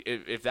 I'm like,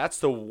 if that's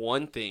the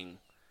one thing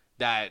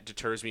that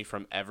deters me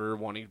from ever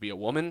wanting to be a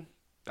woman,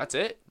 that's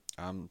it.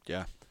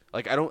 Yeah.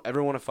 Like, I don't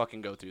ever want to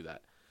fucking go through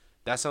that.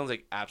 That sounds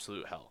like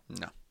absolute hell.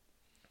 No.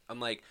 I'm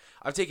like,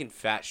 I've taken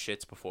fat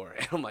shits before,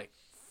 and I'm like,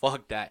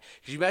 fuck that.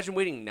 Could you imagine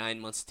waiting 9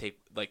 months to take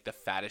like the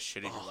fattest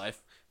shit in your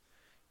life?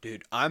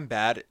 Dude, I'm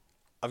bad.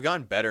 I've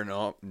gotten better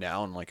now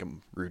in like a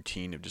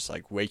routine of just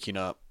like waking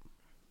up,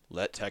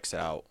 let Tex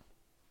out,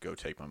 go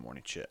take my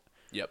morning shit.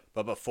 Yep.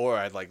 But before,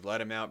 I'd like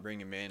let him out,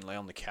 bring him in, lay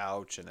on the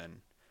couch, and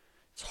then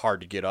it's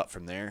hard to get up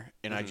from there.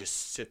 And I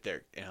just sit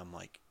there, and I'm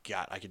like,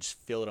 God, I could just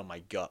feel it on my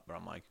gut, but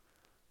I'm like,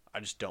 I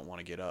just don't want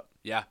to get up.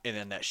 Yeah. And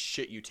then that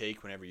shit you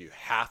take whenever you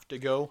have to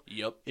go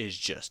Yep. is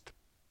just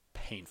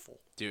painful.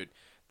 Dude,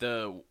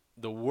 the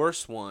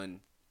worst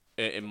one,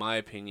 in my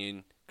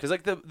opinion, because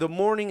like the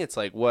morning, it's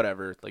like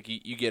whatever. Like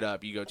you get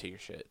up, you go take your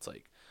shit. It's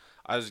like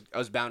I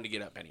was bound to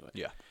get up anyway.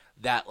 Yeah.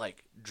 That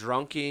like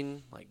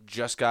drunken, like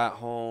just got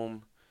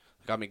home,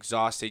 like I'm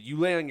exhausted. You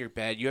lay on your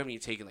bed, you haven't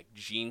even taken like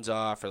jeans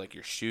off or like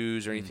your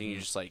shoes or anything.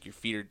 You're just like your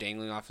feet are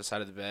dangling off the side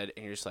of the bed,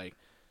 and you're just like,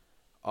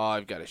 oh,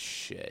 I've got a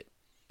shit,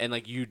 and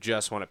like you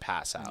just want to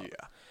pass out.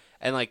 Yeah.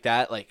 And like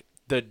that, like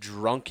the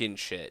drunken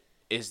shit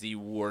is the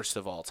worst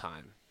of all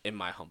time, in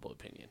my humble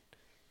opinion.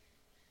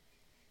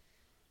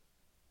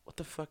 What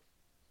the fuck?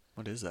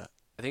 What is that?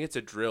 I think it's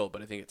a drill,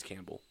 but I think it's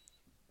Campbell.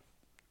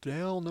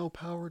 Dale, no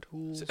power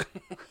tools.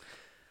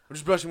 I'm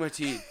just brushing my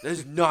teeth. That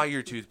is not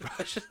your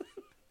toothbrush.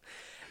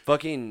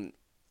 Fucking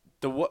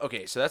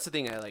okay, so that's the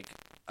thing I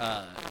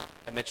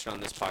mentioned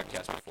on this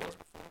podcast before. Let's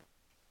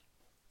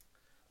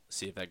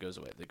see if that goes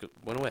away.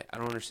 Went away. I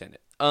don't understand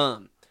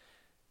it.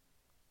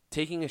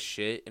 Taking a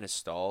shit in a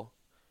stall,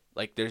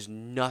 like there's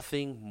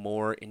nothing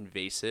more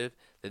invasive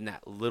than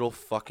that little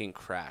fucking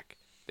crack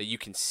that you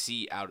can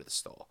see out of the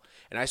stall.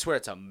 And I swear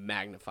it's a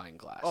magnifying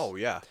glass. Oh,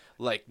 yeah.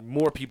 Like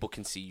more people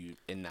can see you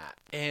in that.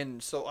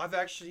 And so I've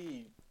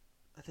actually,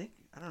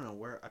 I don't know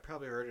where, I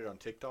probably heard it on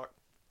TikTok,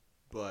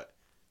 but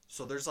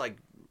so there's like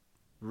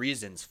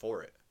reasons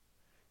for it.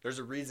 There's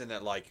a reason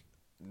that like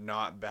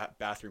not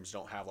bathrooms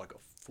don't have like a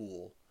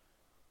full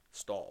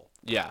stall.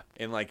 Yeah.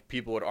 And like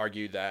people would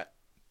argue that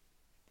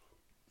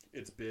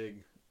it's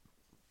big,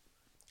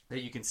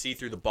 that you can see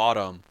through the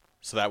bottom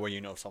so that way you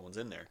know if someone's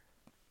in there.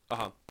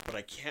 Uh-huh. But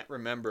I can't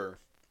remember.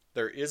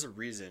 There is a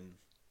reason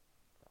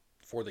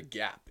for the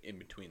gap in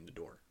between the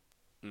door.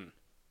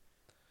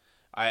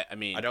 I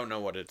mean, I don't know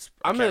what it's.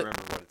 I can't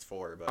remember what it's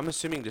for. But I'm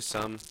assuming to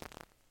some.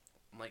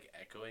 I'm like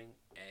echoing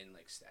and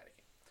like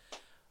staticking.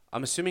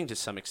 I'm assuming to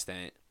some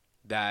extent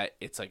that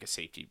it's like a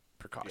safety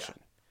precaution.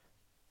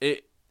 Yeah.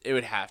 It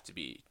would have to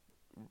be.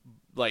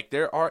 Like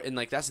there are, and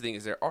like that's the thing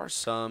is there are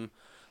some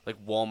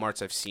like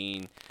Walmarts I've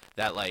seen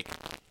that like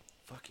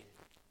fucking.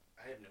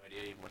 I have no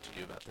idea even what to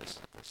do about this.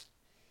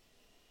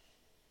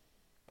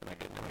 Am I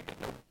good?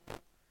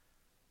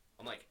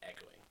 I'm like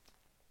echoing.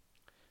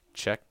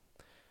 Check.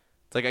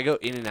 It's like I go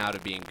in and out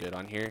of being good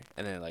on here,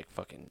 and then like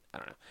fucking I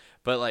don't know.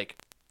 But like,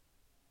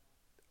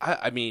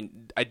 I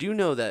mean I do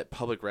know that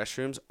public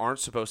restrooms aren't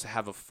supposed to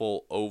have a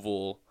full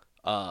oval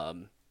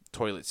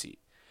toilet seat.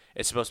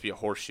 It's supposed to be a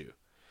horseshoe,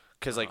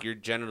 because like your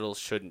genitals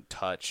shouldn't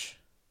touch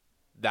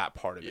that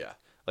part of it,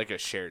 like a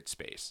shared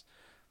space.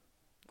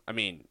 I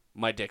mean,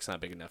 my dick's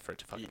not big enough for it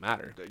to fucking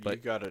matter. But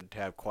you gotta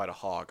have quite a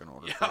hog in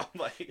order. Yeah,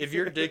 like, if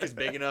your dick is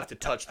big enough to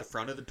touch the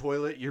front of the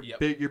toilet, your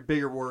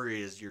bigger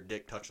worry is your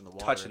dick touching the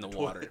water. Touching the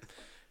water,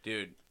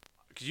 dude.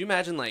 Could you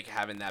imagine like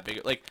having that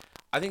big? Like,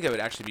 I think that would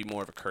actually be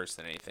more of a curse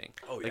than anything.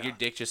 Oh yeah. Like your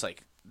dick just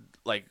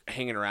like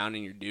hanging around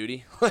in your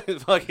duty,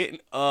 fucking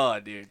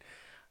dude.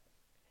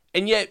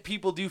 And yet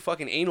people do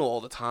fucking anal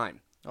all the time.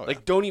 Oh,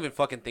 like, don't even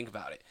fucking think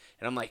about it.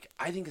 And I'm like,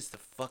 I think it's the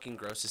fucking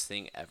grossest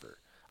thing ever.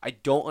 I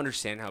don't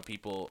understand how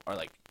people are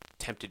like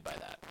tempted by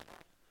that.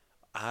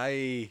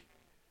 I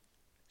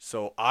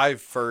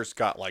first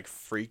got like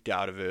freaked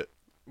out of it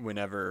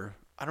whenever,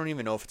 I don't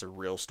even know if it's a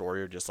real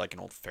story or just like an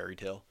old fairy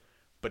tale,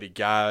 but a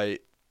guy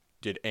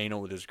did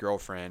anal with his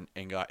girlfriend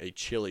and got a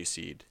chili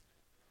seed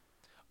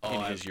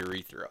in his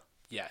urethra.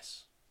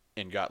 Yes.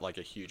 And got like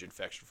a huge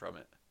infection from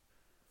it.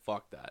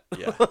 Fuck that.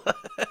 Yeah.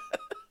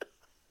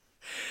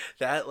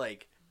 That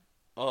like,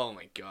 oh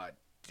my god,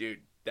 dude.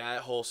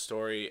 That whole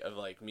story of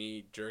like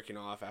me jerking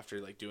off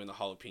after like doing the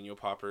jalapeno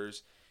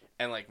poppers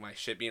and like my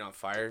shit being on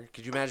fire.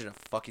 Could you imagine a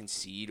fucking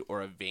seed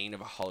or a vein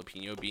of a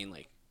jalapeno being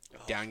like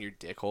down your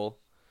dick hole?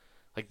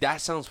 Like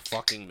that sounds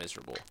fucking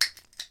miserable.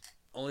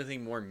 Only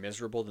thing more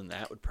miserable than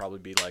that would probably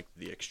be like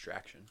the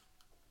extraction.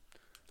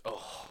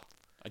 Oh,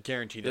 I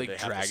guarantee that like they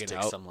have to stick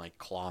out some like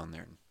claw in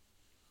there.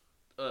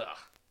 Ugh.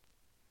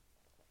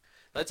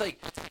 That's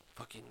like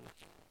fucking.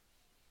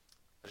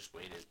 I just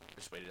wait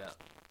it out.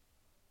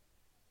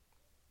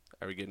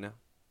 Are we good now?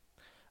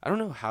 I don't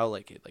know how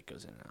like it like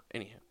goes in and out.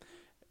 Anyhow,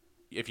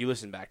 if you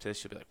listen back to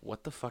this, you'll be like,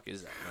 "What the fuck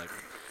is that?" Like,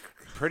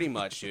 pretty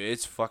much, dude.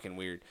 It's fucking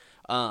weird.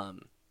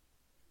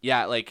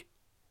 Yeah, like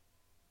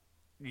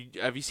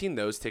have you seen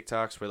those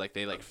TikToks where like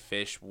they like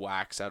fish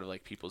wax out of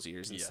like people's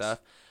ears and Yes. stuff?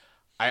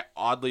 I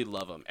oddly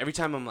love them. Every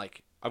time I'm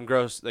like, I'm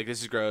gross. Like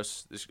this is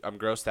gross. I'm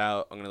grossed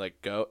out. I'm gonna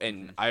like go,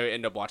 and I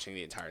end up watching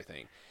the entire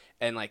thing,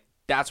 and like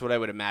that's what I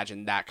would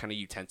imagine that kind of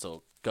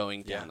utensil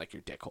going down Yeah. like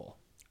your dick hole.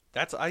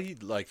 I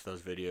like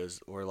those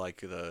videos, or like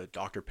the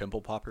Dr.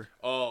 Pimple Popper.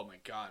 Oh my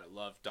god, I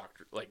love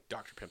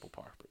Dr. Pimple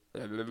Popper.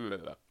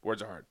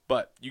 Words are hard,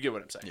 but you get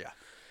what I'm saying. Yeah.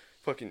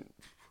 Fucking,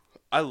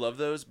 I love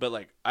those, but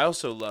like I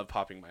also love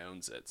popping my own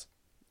zits.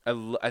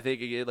 I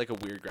think I get like a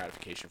weird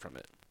gratification from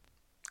it.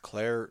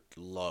 Claire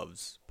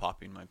loves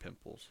popping my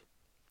pimples.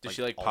 Does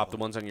she like all pop of the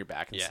them. ones on your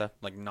back and Yeah, stuff?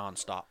 like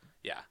nonstop.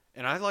 Yeah.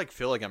 And I like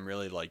feel like I'm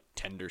really like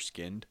tender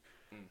skinned.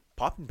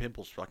 Popping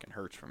pimples fucking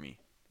hurts for me.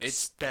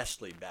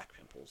 Especially back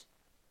pimples.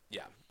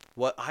 Yeah.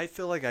 What I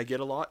feel like I get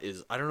a lot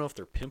is I don't know if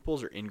they're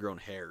pimples or ingrown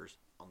hairs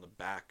on the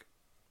back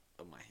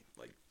of my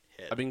like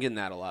head. I've been getting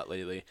that a lot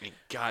lately. I mean,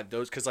 God,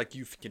 those because like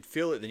you can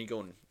feel it, then you go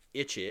and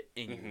itch it,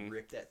 and you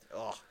rip that.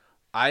 Oh,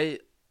 I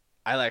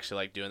actually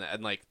like doing that,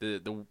 and like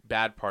the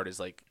bad part is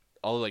like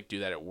I'll like do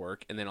that at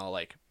work, and then I'll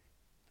like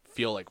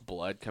feel like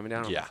blood coming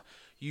down. I'm Yeah. like,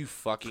 you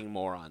fucking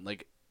moron!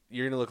 Like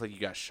you're gonna look like you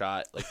got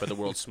shot like by the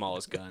world's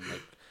smallest gun,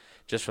 like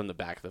just from the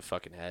back of the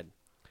fucking head.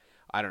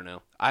 I don't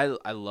know. I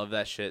love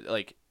that shit.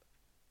 Like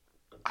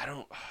I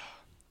don't.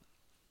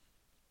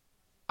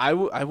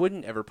 I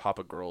wouldn't ever pop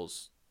a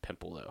girl's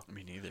pimple though.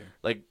 me neither.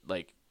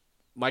 Like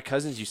my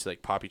cousins used to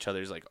like pop each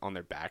other's like on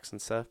their backs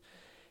and stuff.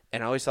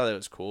 And I always thought that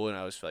was cool, and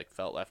I always like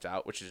felt left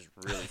out, which is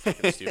really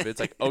fucking stupid. It's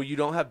like, oh, you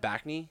don't have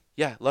back knee?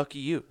 Yeah, lucky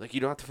you. Like you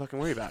don't have to fucking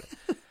worry about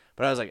it.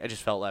 But I was like, I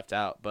just felt left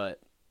out.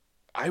 But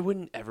I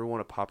wouldn't ever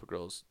want to pop a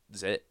girl's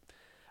zit.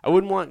 I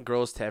wouldn't want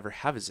girls to ever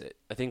have a zit.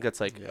 I think that's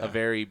like Yeah. a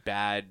very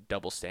bad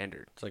double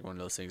standard. It's like one of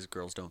those things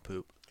girls don't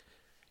poop.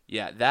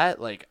 Yeah,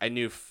 that like I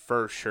knew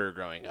for sure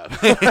growing up.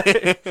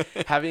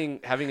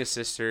 having a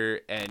sister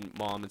and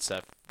mom and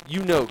stuff,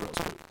 you know girls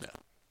poop. Yeah.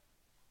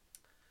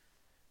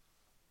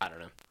 I don't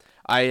know.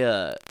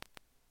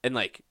 And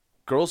like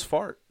girls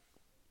fart.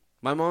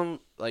 My mom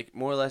like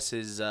more or less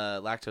is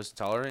lactose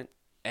intolerant,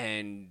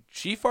 and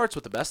she farts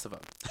with the best of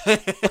them.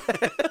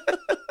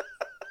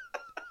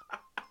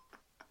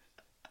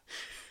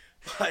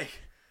 Like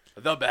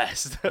the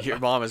best. Your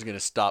mom is gonna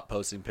stop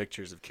posting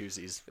pictures of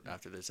koozies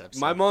after this episode.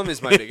 My mom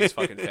is my biggest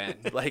fucking fan.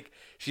 Like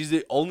she's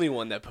the only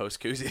one that posts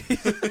koozies.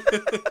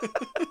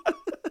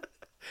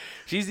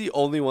 She's the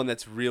only one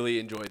that's really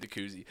enjoyed the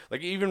koozie.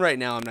 Like even right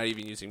now, I'm not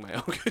even using my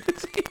own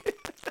koozie.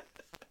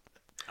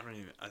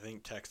 I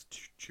think Tex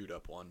chewed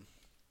up one.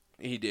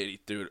 He did. He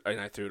threw it, and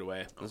I threw it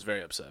away. I was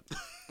very upset.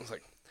 I was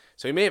like,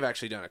 so he may have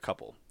actually done a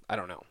couple. I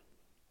don't know,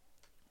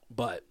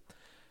 but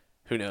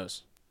who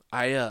knows?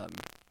 I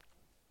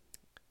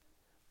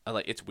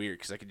like it's weird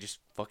because I could just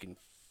fucking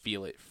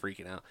feel it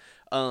freaking out.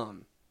 Have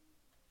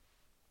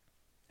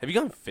you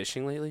gone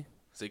fishing lately?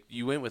 It's like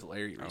you went with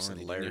Larry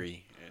recently. didn't you?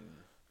 Larry and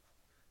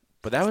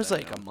But that was then,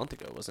 like a month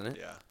ago, wasn't it?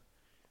 yeah.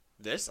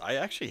 This I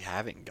actually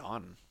haven't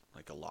gone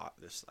like a lot.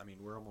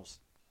 We're almost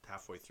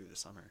halfway through the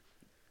summer.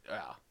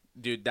 Yeah,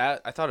 dude.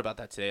 That I thought about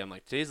that today. I'm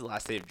like, today's the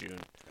last day of June.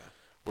 Yeah.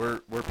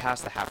 We're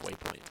past the halfway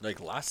point. Like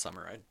last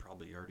summer, I'd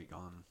probably already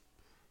gone.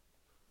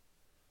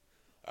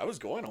 I was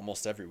going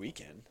almost every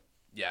weekend.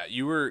 Yeah,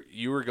 you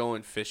were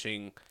going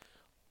fishing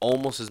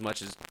almost as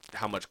much as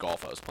how much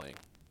golf I was playing,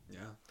 Yeah.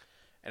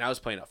 and I was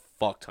playing a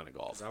fuck ton of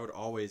golf. Because I would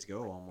always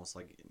go almost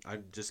like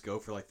I'd just go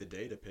for like the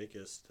day to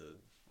Pecos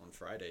on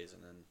Fridays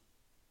and then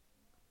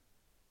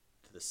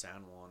to the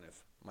San Juan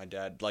if my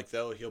dad like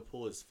though he'll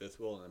pull his fifth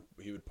wheel and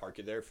then he would park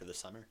it there for the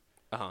summer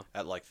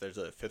at like there's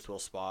a fifth wheel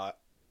spot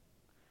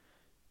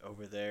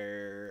over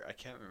there. I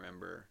can't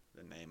remember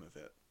the name of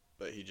it,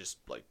 but he just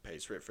like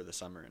pays for it for the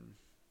summer and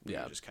we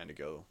would just kind of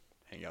go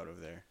hang out over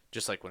there.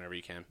 Just like whenever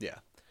you can. Yeah.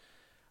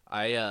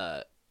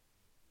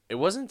 It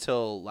wasn't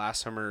until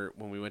last summer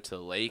when we went to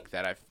the lake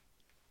that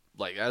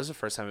that was the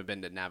first time I've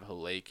been to Navajo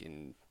Lake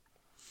in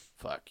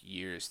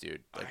years,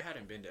 dude. Like I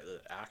hadn't been to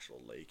the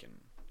actual lake in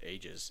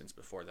ages since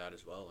before that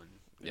as well, and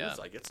it Yeah. was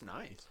like it's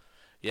nice.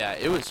 yeah,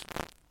 it was.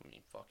 I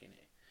mean, fucking.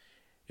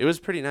 It was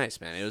pretty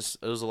nice, man. It was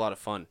a lot of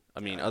fun. I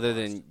mean, Yeah, it other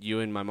was. than you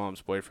and my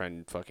mom's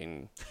boyfriend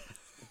fucking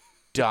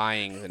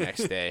dying the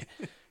next day.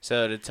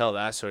 So to tell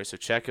that story, so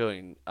Checo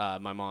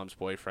and my mom's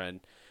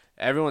boyfriend,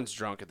 everyone's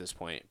drunk at this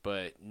point,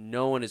 but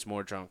no one is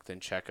more drunk than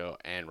Checo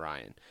and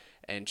Ryan.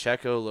 And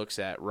Checo looks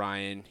at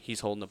Ryan. He's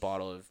holding a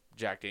bottle of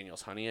Jack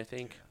Daniel's Honey, I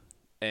think.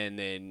 And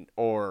then,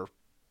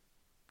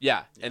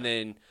 and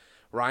then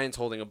Ryan's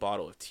holding a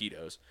bottle of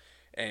Tito's.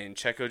 And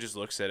Checo just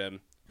looks at him.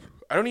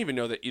 I don't even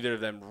know that either of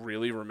them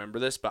really remember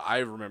this, but I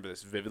remember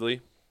this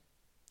vividly.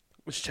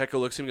 Which Checo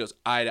looks at him and goes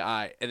eye to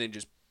eye, and then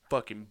just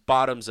fucking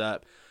bottoms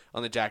up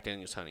on the Jack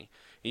Daniel's Honey.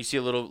 And you see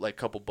a little,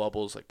 couple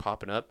bubbles,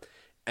 popping up.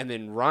 And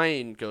then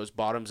Ryan goes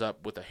bottoms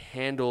up with a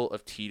handle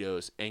of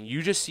Tito's, and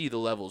you just see the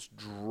levels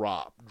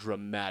drop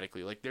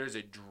dramatically. Like, there's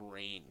a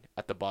drain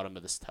at the bottom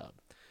of this tub.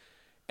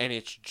 And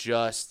it's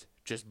just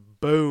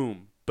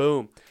boom,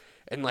 boom.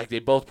 And, they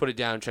both put it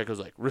down. Checo's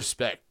like,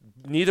 respect.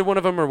 Neither one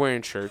of them are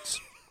wearing shirts.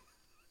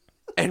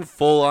 and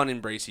full on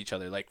embrace each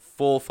other, like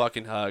full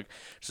fucking hug,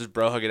 just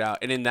bro hug it out.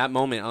 And in that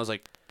moment, I was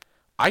like,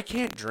 I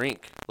can't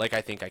drink like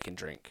I think I can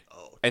drink,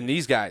 and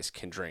these guys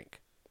can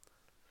drink.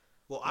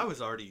 Well, I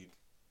was already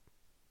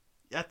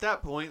at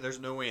that point. There's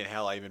no way in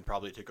hell I even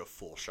probably took a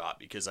full shot,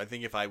 because I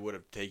think if I would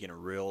have taken a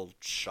real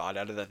shot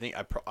out of that thing,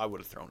 I would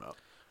have thrown up.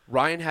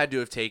 Ryan had to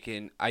have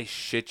taken, I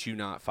shit you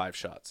not, 5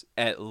 shots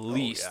at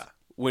least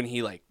when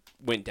he like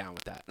went down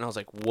with that, and I was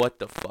like, what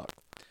the fuck?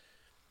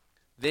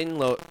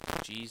 Then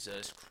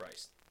Jesus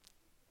Christ,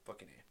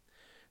 fucking A.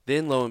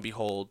 Then lo and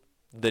behold,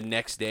 the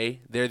next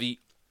day they're the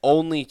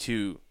only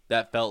two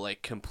that felt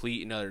like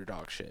complete and utter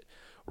dog shit.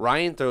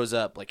 Ryan throws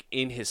up like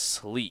in his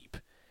sleep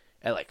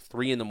at like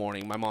 3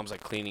 a.m. My mom's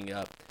like cleaning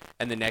up,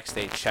 and the next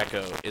day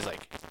Checo is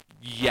like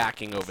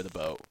yakking over the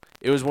boat.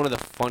 It was one of the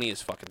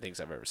funniest fucking things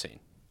I've ever seen.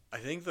 I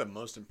think the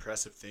most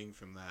impressive thing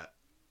from that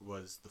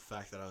was the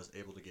fact that I was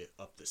able to get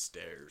up the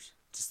stairs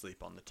to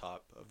sleep on the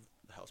top of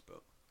the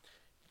houseboat.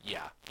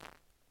 Yeah.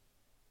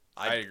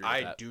 I agree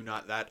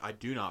with that. I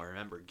do not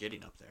remember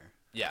getting up there.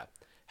 Yeah.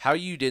 How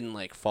you didn't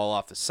like fall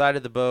off the side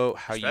of the boat?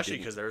 Especially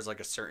because there was like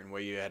a certain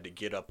way you had to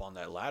get up on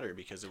that ladder,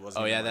 because it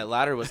wasn't. Oh yeah, like, that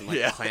ladder wasn't like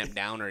Yeah. clamped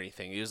down or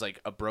anything. It was like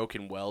a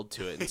broken weld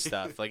to it and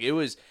stuff. Like it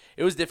was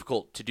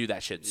difficult to do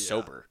that shit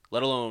sober,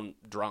 let alone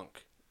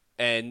drunk.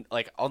 And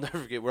like I'll never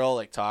forget, we're all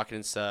like talking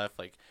and stuff,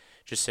 like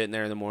just sitting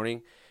there in the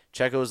morning.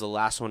 Checo was the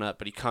last one up,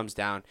 but he comes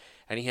down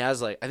and he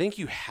has like, I think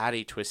you had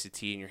a Twisted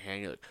Tea in your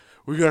hand. You're like,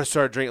 we gotta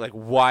start drinking, like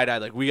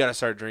wide-eyed, like we gotta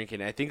start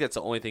drinking. And I think that's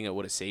the only thing that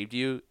would have saved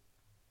you.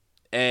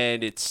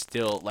 And it's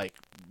still like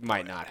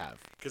might not have.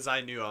 Because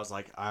I knew, I was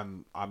like,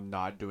 I'm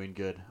not doing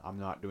good. I'm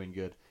not doing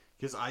good.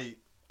 Because I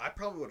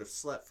probably would have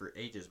slept for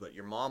ages, but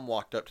your mom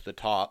walked up to the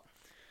top,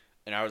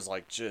 and I was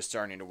like just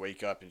starting to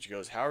wake up, and she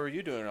goes, "How are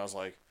you doing?" And I was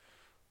like,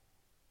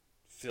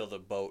 feel the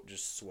boat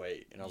just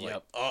sway, and I was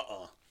like,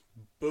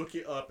 book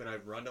it up, and I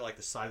run to like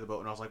the side of the boat,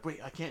 and I was like, wait,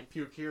 I can't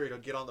puke here. It'll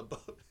get on the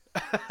boat.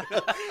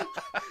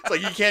 It's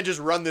like you can't just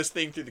run this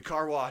thing through the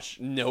car wash.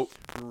 Nope.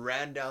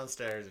 Ran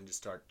downstairs and just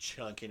started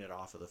chunking it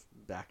off of the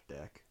back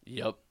deck.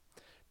 Yep.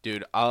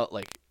 Dude, I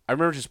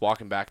remember just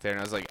walking back there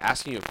and I was like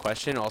asking you a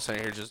question, and all of a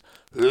sudden I hear just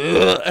and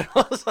I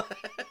was like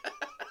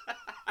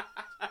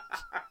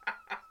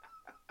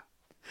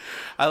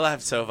I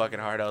laughed so fucking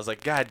hard. I was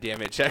like, God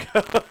damn it,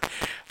 Checo.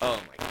 Oh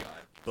my god.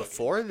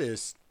 Before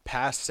this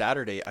past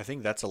Saturday, I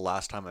think that's the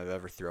last time I've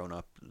ever thrown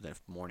up the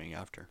morning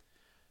after.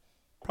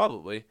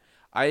 Probably.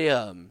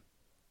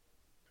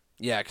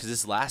 Yeah, because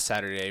this last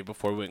Saturday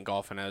before we went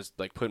golfing, I was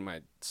like putting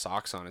my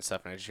socks on and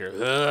stuff, and I just hear,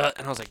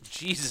 and I was like,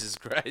 Jesus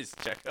Christ,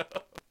 Checo.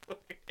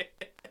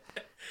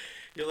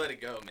 You let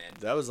it go, man.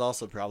 That was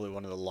also probably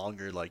one of the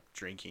longer like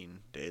drinking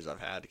days I've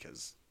had,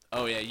 because.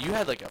 Oh yeah, you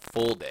had like a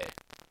full day.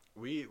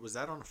 Was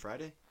that on a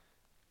Friday?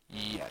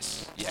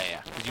 Yes.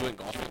 Yeah. Because you went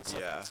golfing and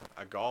stuff. Yeah,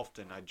 I golfed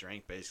and I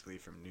drank basically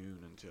from noon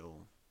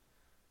until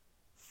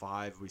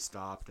 5. We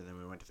stopped, and then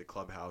we went to the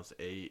clubhouse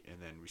 8, and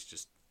then we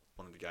just.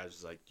 One of the guys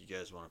was like, "You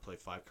guys want to play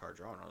 5-card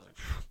draw?" And I was like,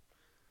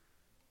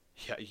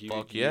 "Yeah, you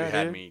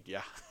had dude. me,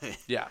 yeah."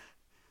 Yeah.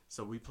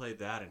 So we played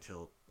that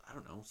until, I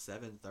don't know,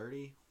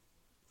 7:30.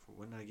 For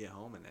when I get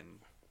home, and then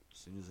as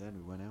soon as then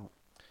we went out.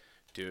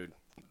 Dude,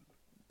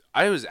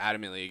 I was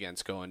adamantly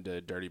against going to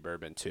Dirty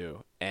Bourbon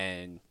too,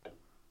 and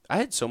I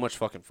had so much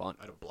fucking fun.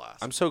 I had a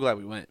blast. I'm so glad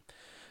we went.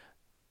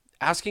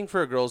 Asking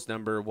for a girl's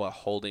number while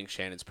holding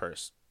Shannon's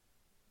purse.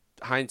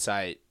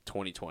 Hindsight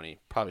 2020,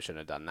 probably shouldn't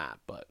have done that,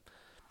 but.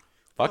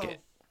 Fuck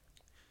it.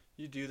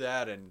 You do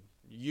that, and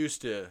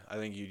I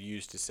think you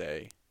used to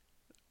say,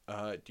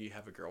 do you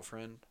have a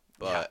girlfriend?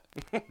 But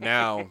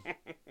now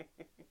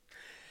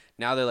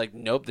they're like,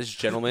 nope, this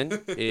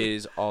gentleman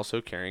is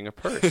also carrying a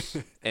purse,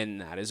 and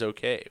that is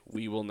okay.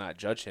 We will not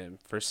judge him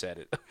for said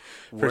it.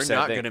 We're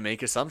not going to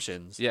make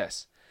assumptions.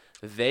 Yes.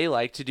 They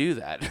like to do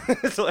that.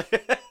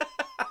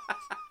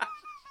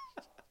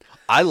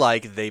 I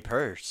like they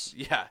purse.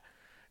 Yeah.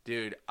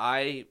 Dude,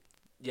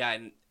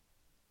 and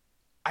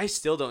I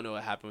still don't know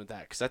what happened with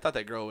that, because I thought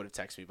that girl would have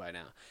texted me by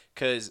now.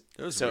 Cause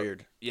it was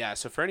weird. Yeah,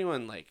 so for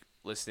anyone like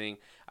listening,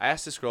 I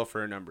asked this girl for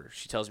her number.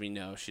 She tells me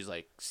no. She's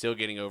like still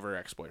getting over her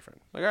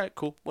ex-boyfriend. Like, all right,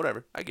 cool,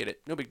 whatever. I get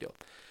it. No big deal.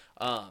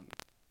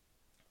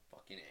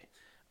 Fucking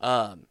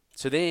A.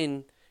 So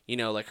then,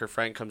 like her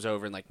friend comes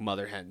over and like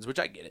mother hens, which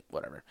I get it,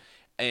 whatever.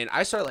 And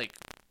I start like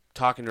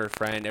talking to her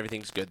friend.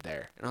 Everything's good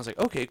there. And I was like,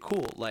 okay,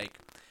 cool. Like,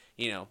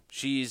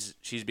 she's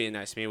being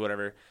nice to me,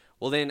 whatever.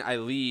 Well, then I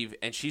leave,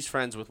 and she's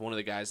friends with one of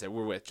the guys that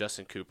we're with,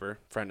 Justin Cooper,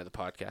 friend of the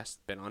podcast,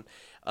 been on.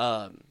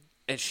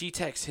 And she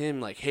texts him,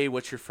 like, hey,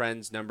 what's your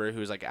friend's number?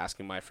 Who's, like,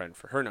 asking my friend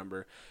for her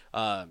number.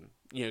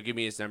 Give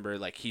me his number.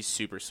 Like, he's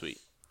super sweet.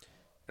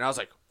 And I was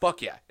like,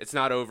 fuck yeah, it's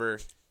not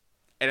over.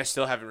 And I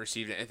still haven't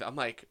received it. And I'm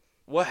like,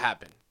 what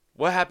happened?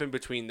 What happened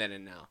between then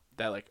and now?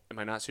 That, like, am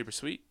I not super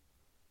sweet?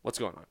 What's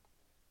going on?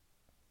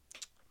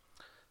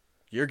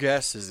 Your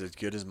guess is as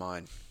good as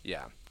mine.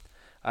 Yeah.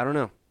 I don't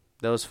know.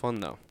 That was fun,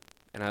 though.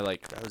 And I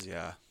like that was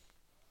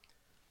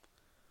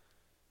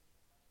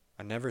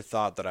I never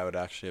thought that I would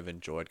actually have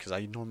enjoyed, because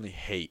I normally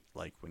hate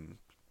like when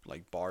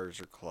like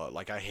bars or club.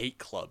 Like I hate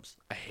clubs.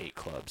 I hate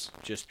clubs.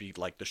 Just be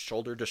like the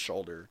shoulder to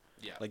shoulder.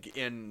 Yeah. Like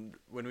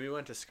when we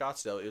went to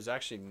Scottsdale, it was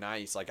actually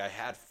nice. Like I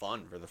had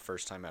fun for the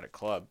first time at a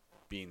club,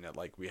 being that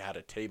like we had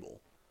a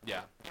table.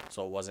 Yeah.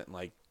 So it wasn't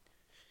like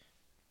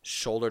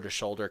shoulder to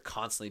shoulder,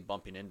 constantly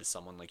bumping into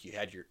someone. Like you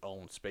had your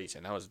own space,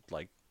 and that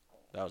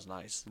was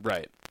nice.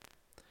 Right.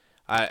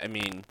 I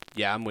mean,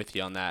 yeah, I'm with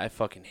you on that. I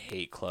fucking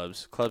hate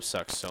clubs. Clubs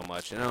suck so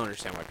much, and I don't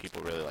understand why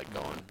people really like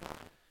going.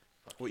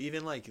 Well,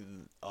 even like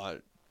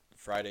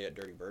Friday at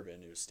Dirty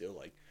Bourbon, it was still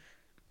like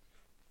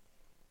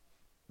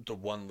the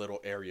one little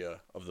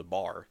area of the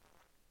bar.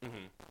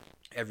 Mm-hmm.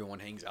 Everyone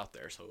hangs out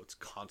there, so it's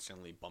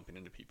constantly bumping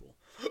into people.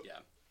 Yeah.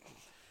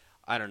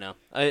 I don't know.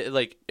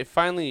 It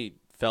finally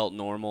felt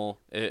normal.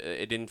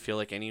 It didn't feel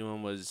like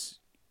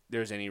there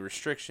was any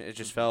restriction. It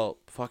just felt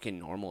fucking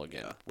normal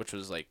again, which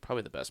was like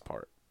probably the best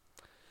part.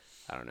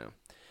 I don't know.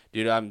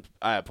 Dude,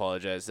 I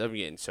apologize. I'm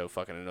getting so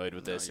fucking annoyed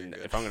with this, and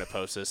if I'm gonna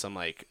post this, I'm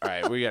like, all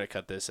right, we gotta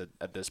cut this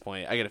at this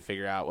point. I gotta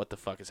figure out what the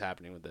fuck is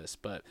happening with this.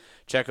 But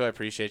Checo, I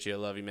appreciate you. I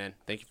love you, man.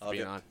 Thank you for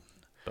being on.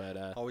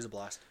 But always a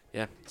blast.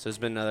 Yeah. So it's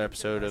been another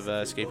episode of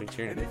Escaping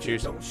Tyranny.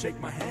 Cheers. Don't shake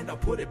my hand, I'll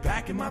put it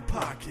back in my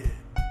pocket.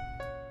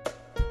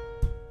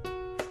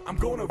 I'm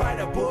gonna write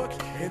a book,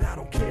 and I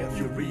don't care if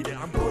you read it.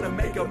 I'm gonna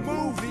make a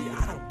movie,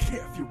 I don't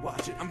care if you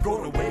watch it. I'm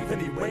gonna wave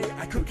anyway,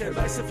 I could care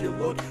less if you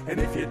look. And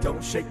if you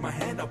don't shake my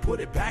hand, I'll put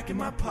it back in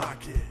my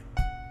pocket.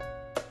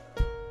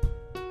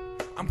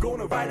 I'm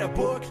gonna write a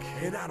book,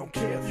 and I don't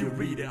care if you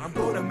read it. I'm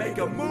gonna make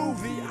a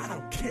movie, I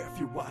don't care if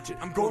you watch it.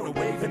 I'm gonna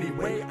wave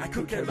anyway, I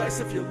could care less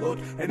if you look.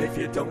 And if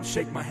you don't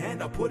shake my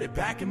hand, I'll put it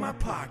back in my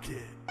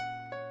pocket.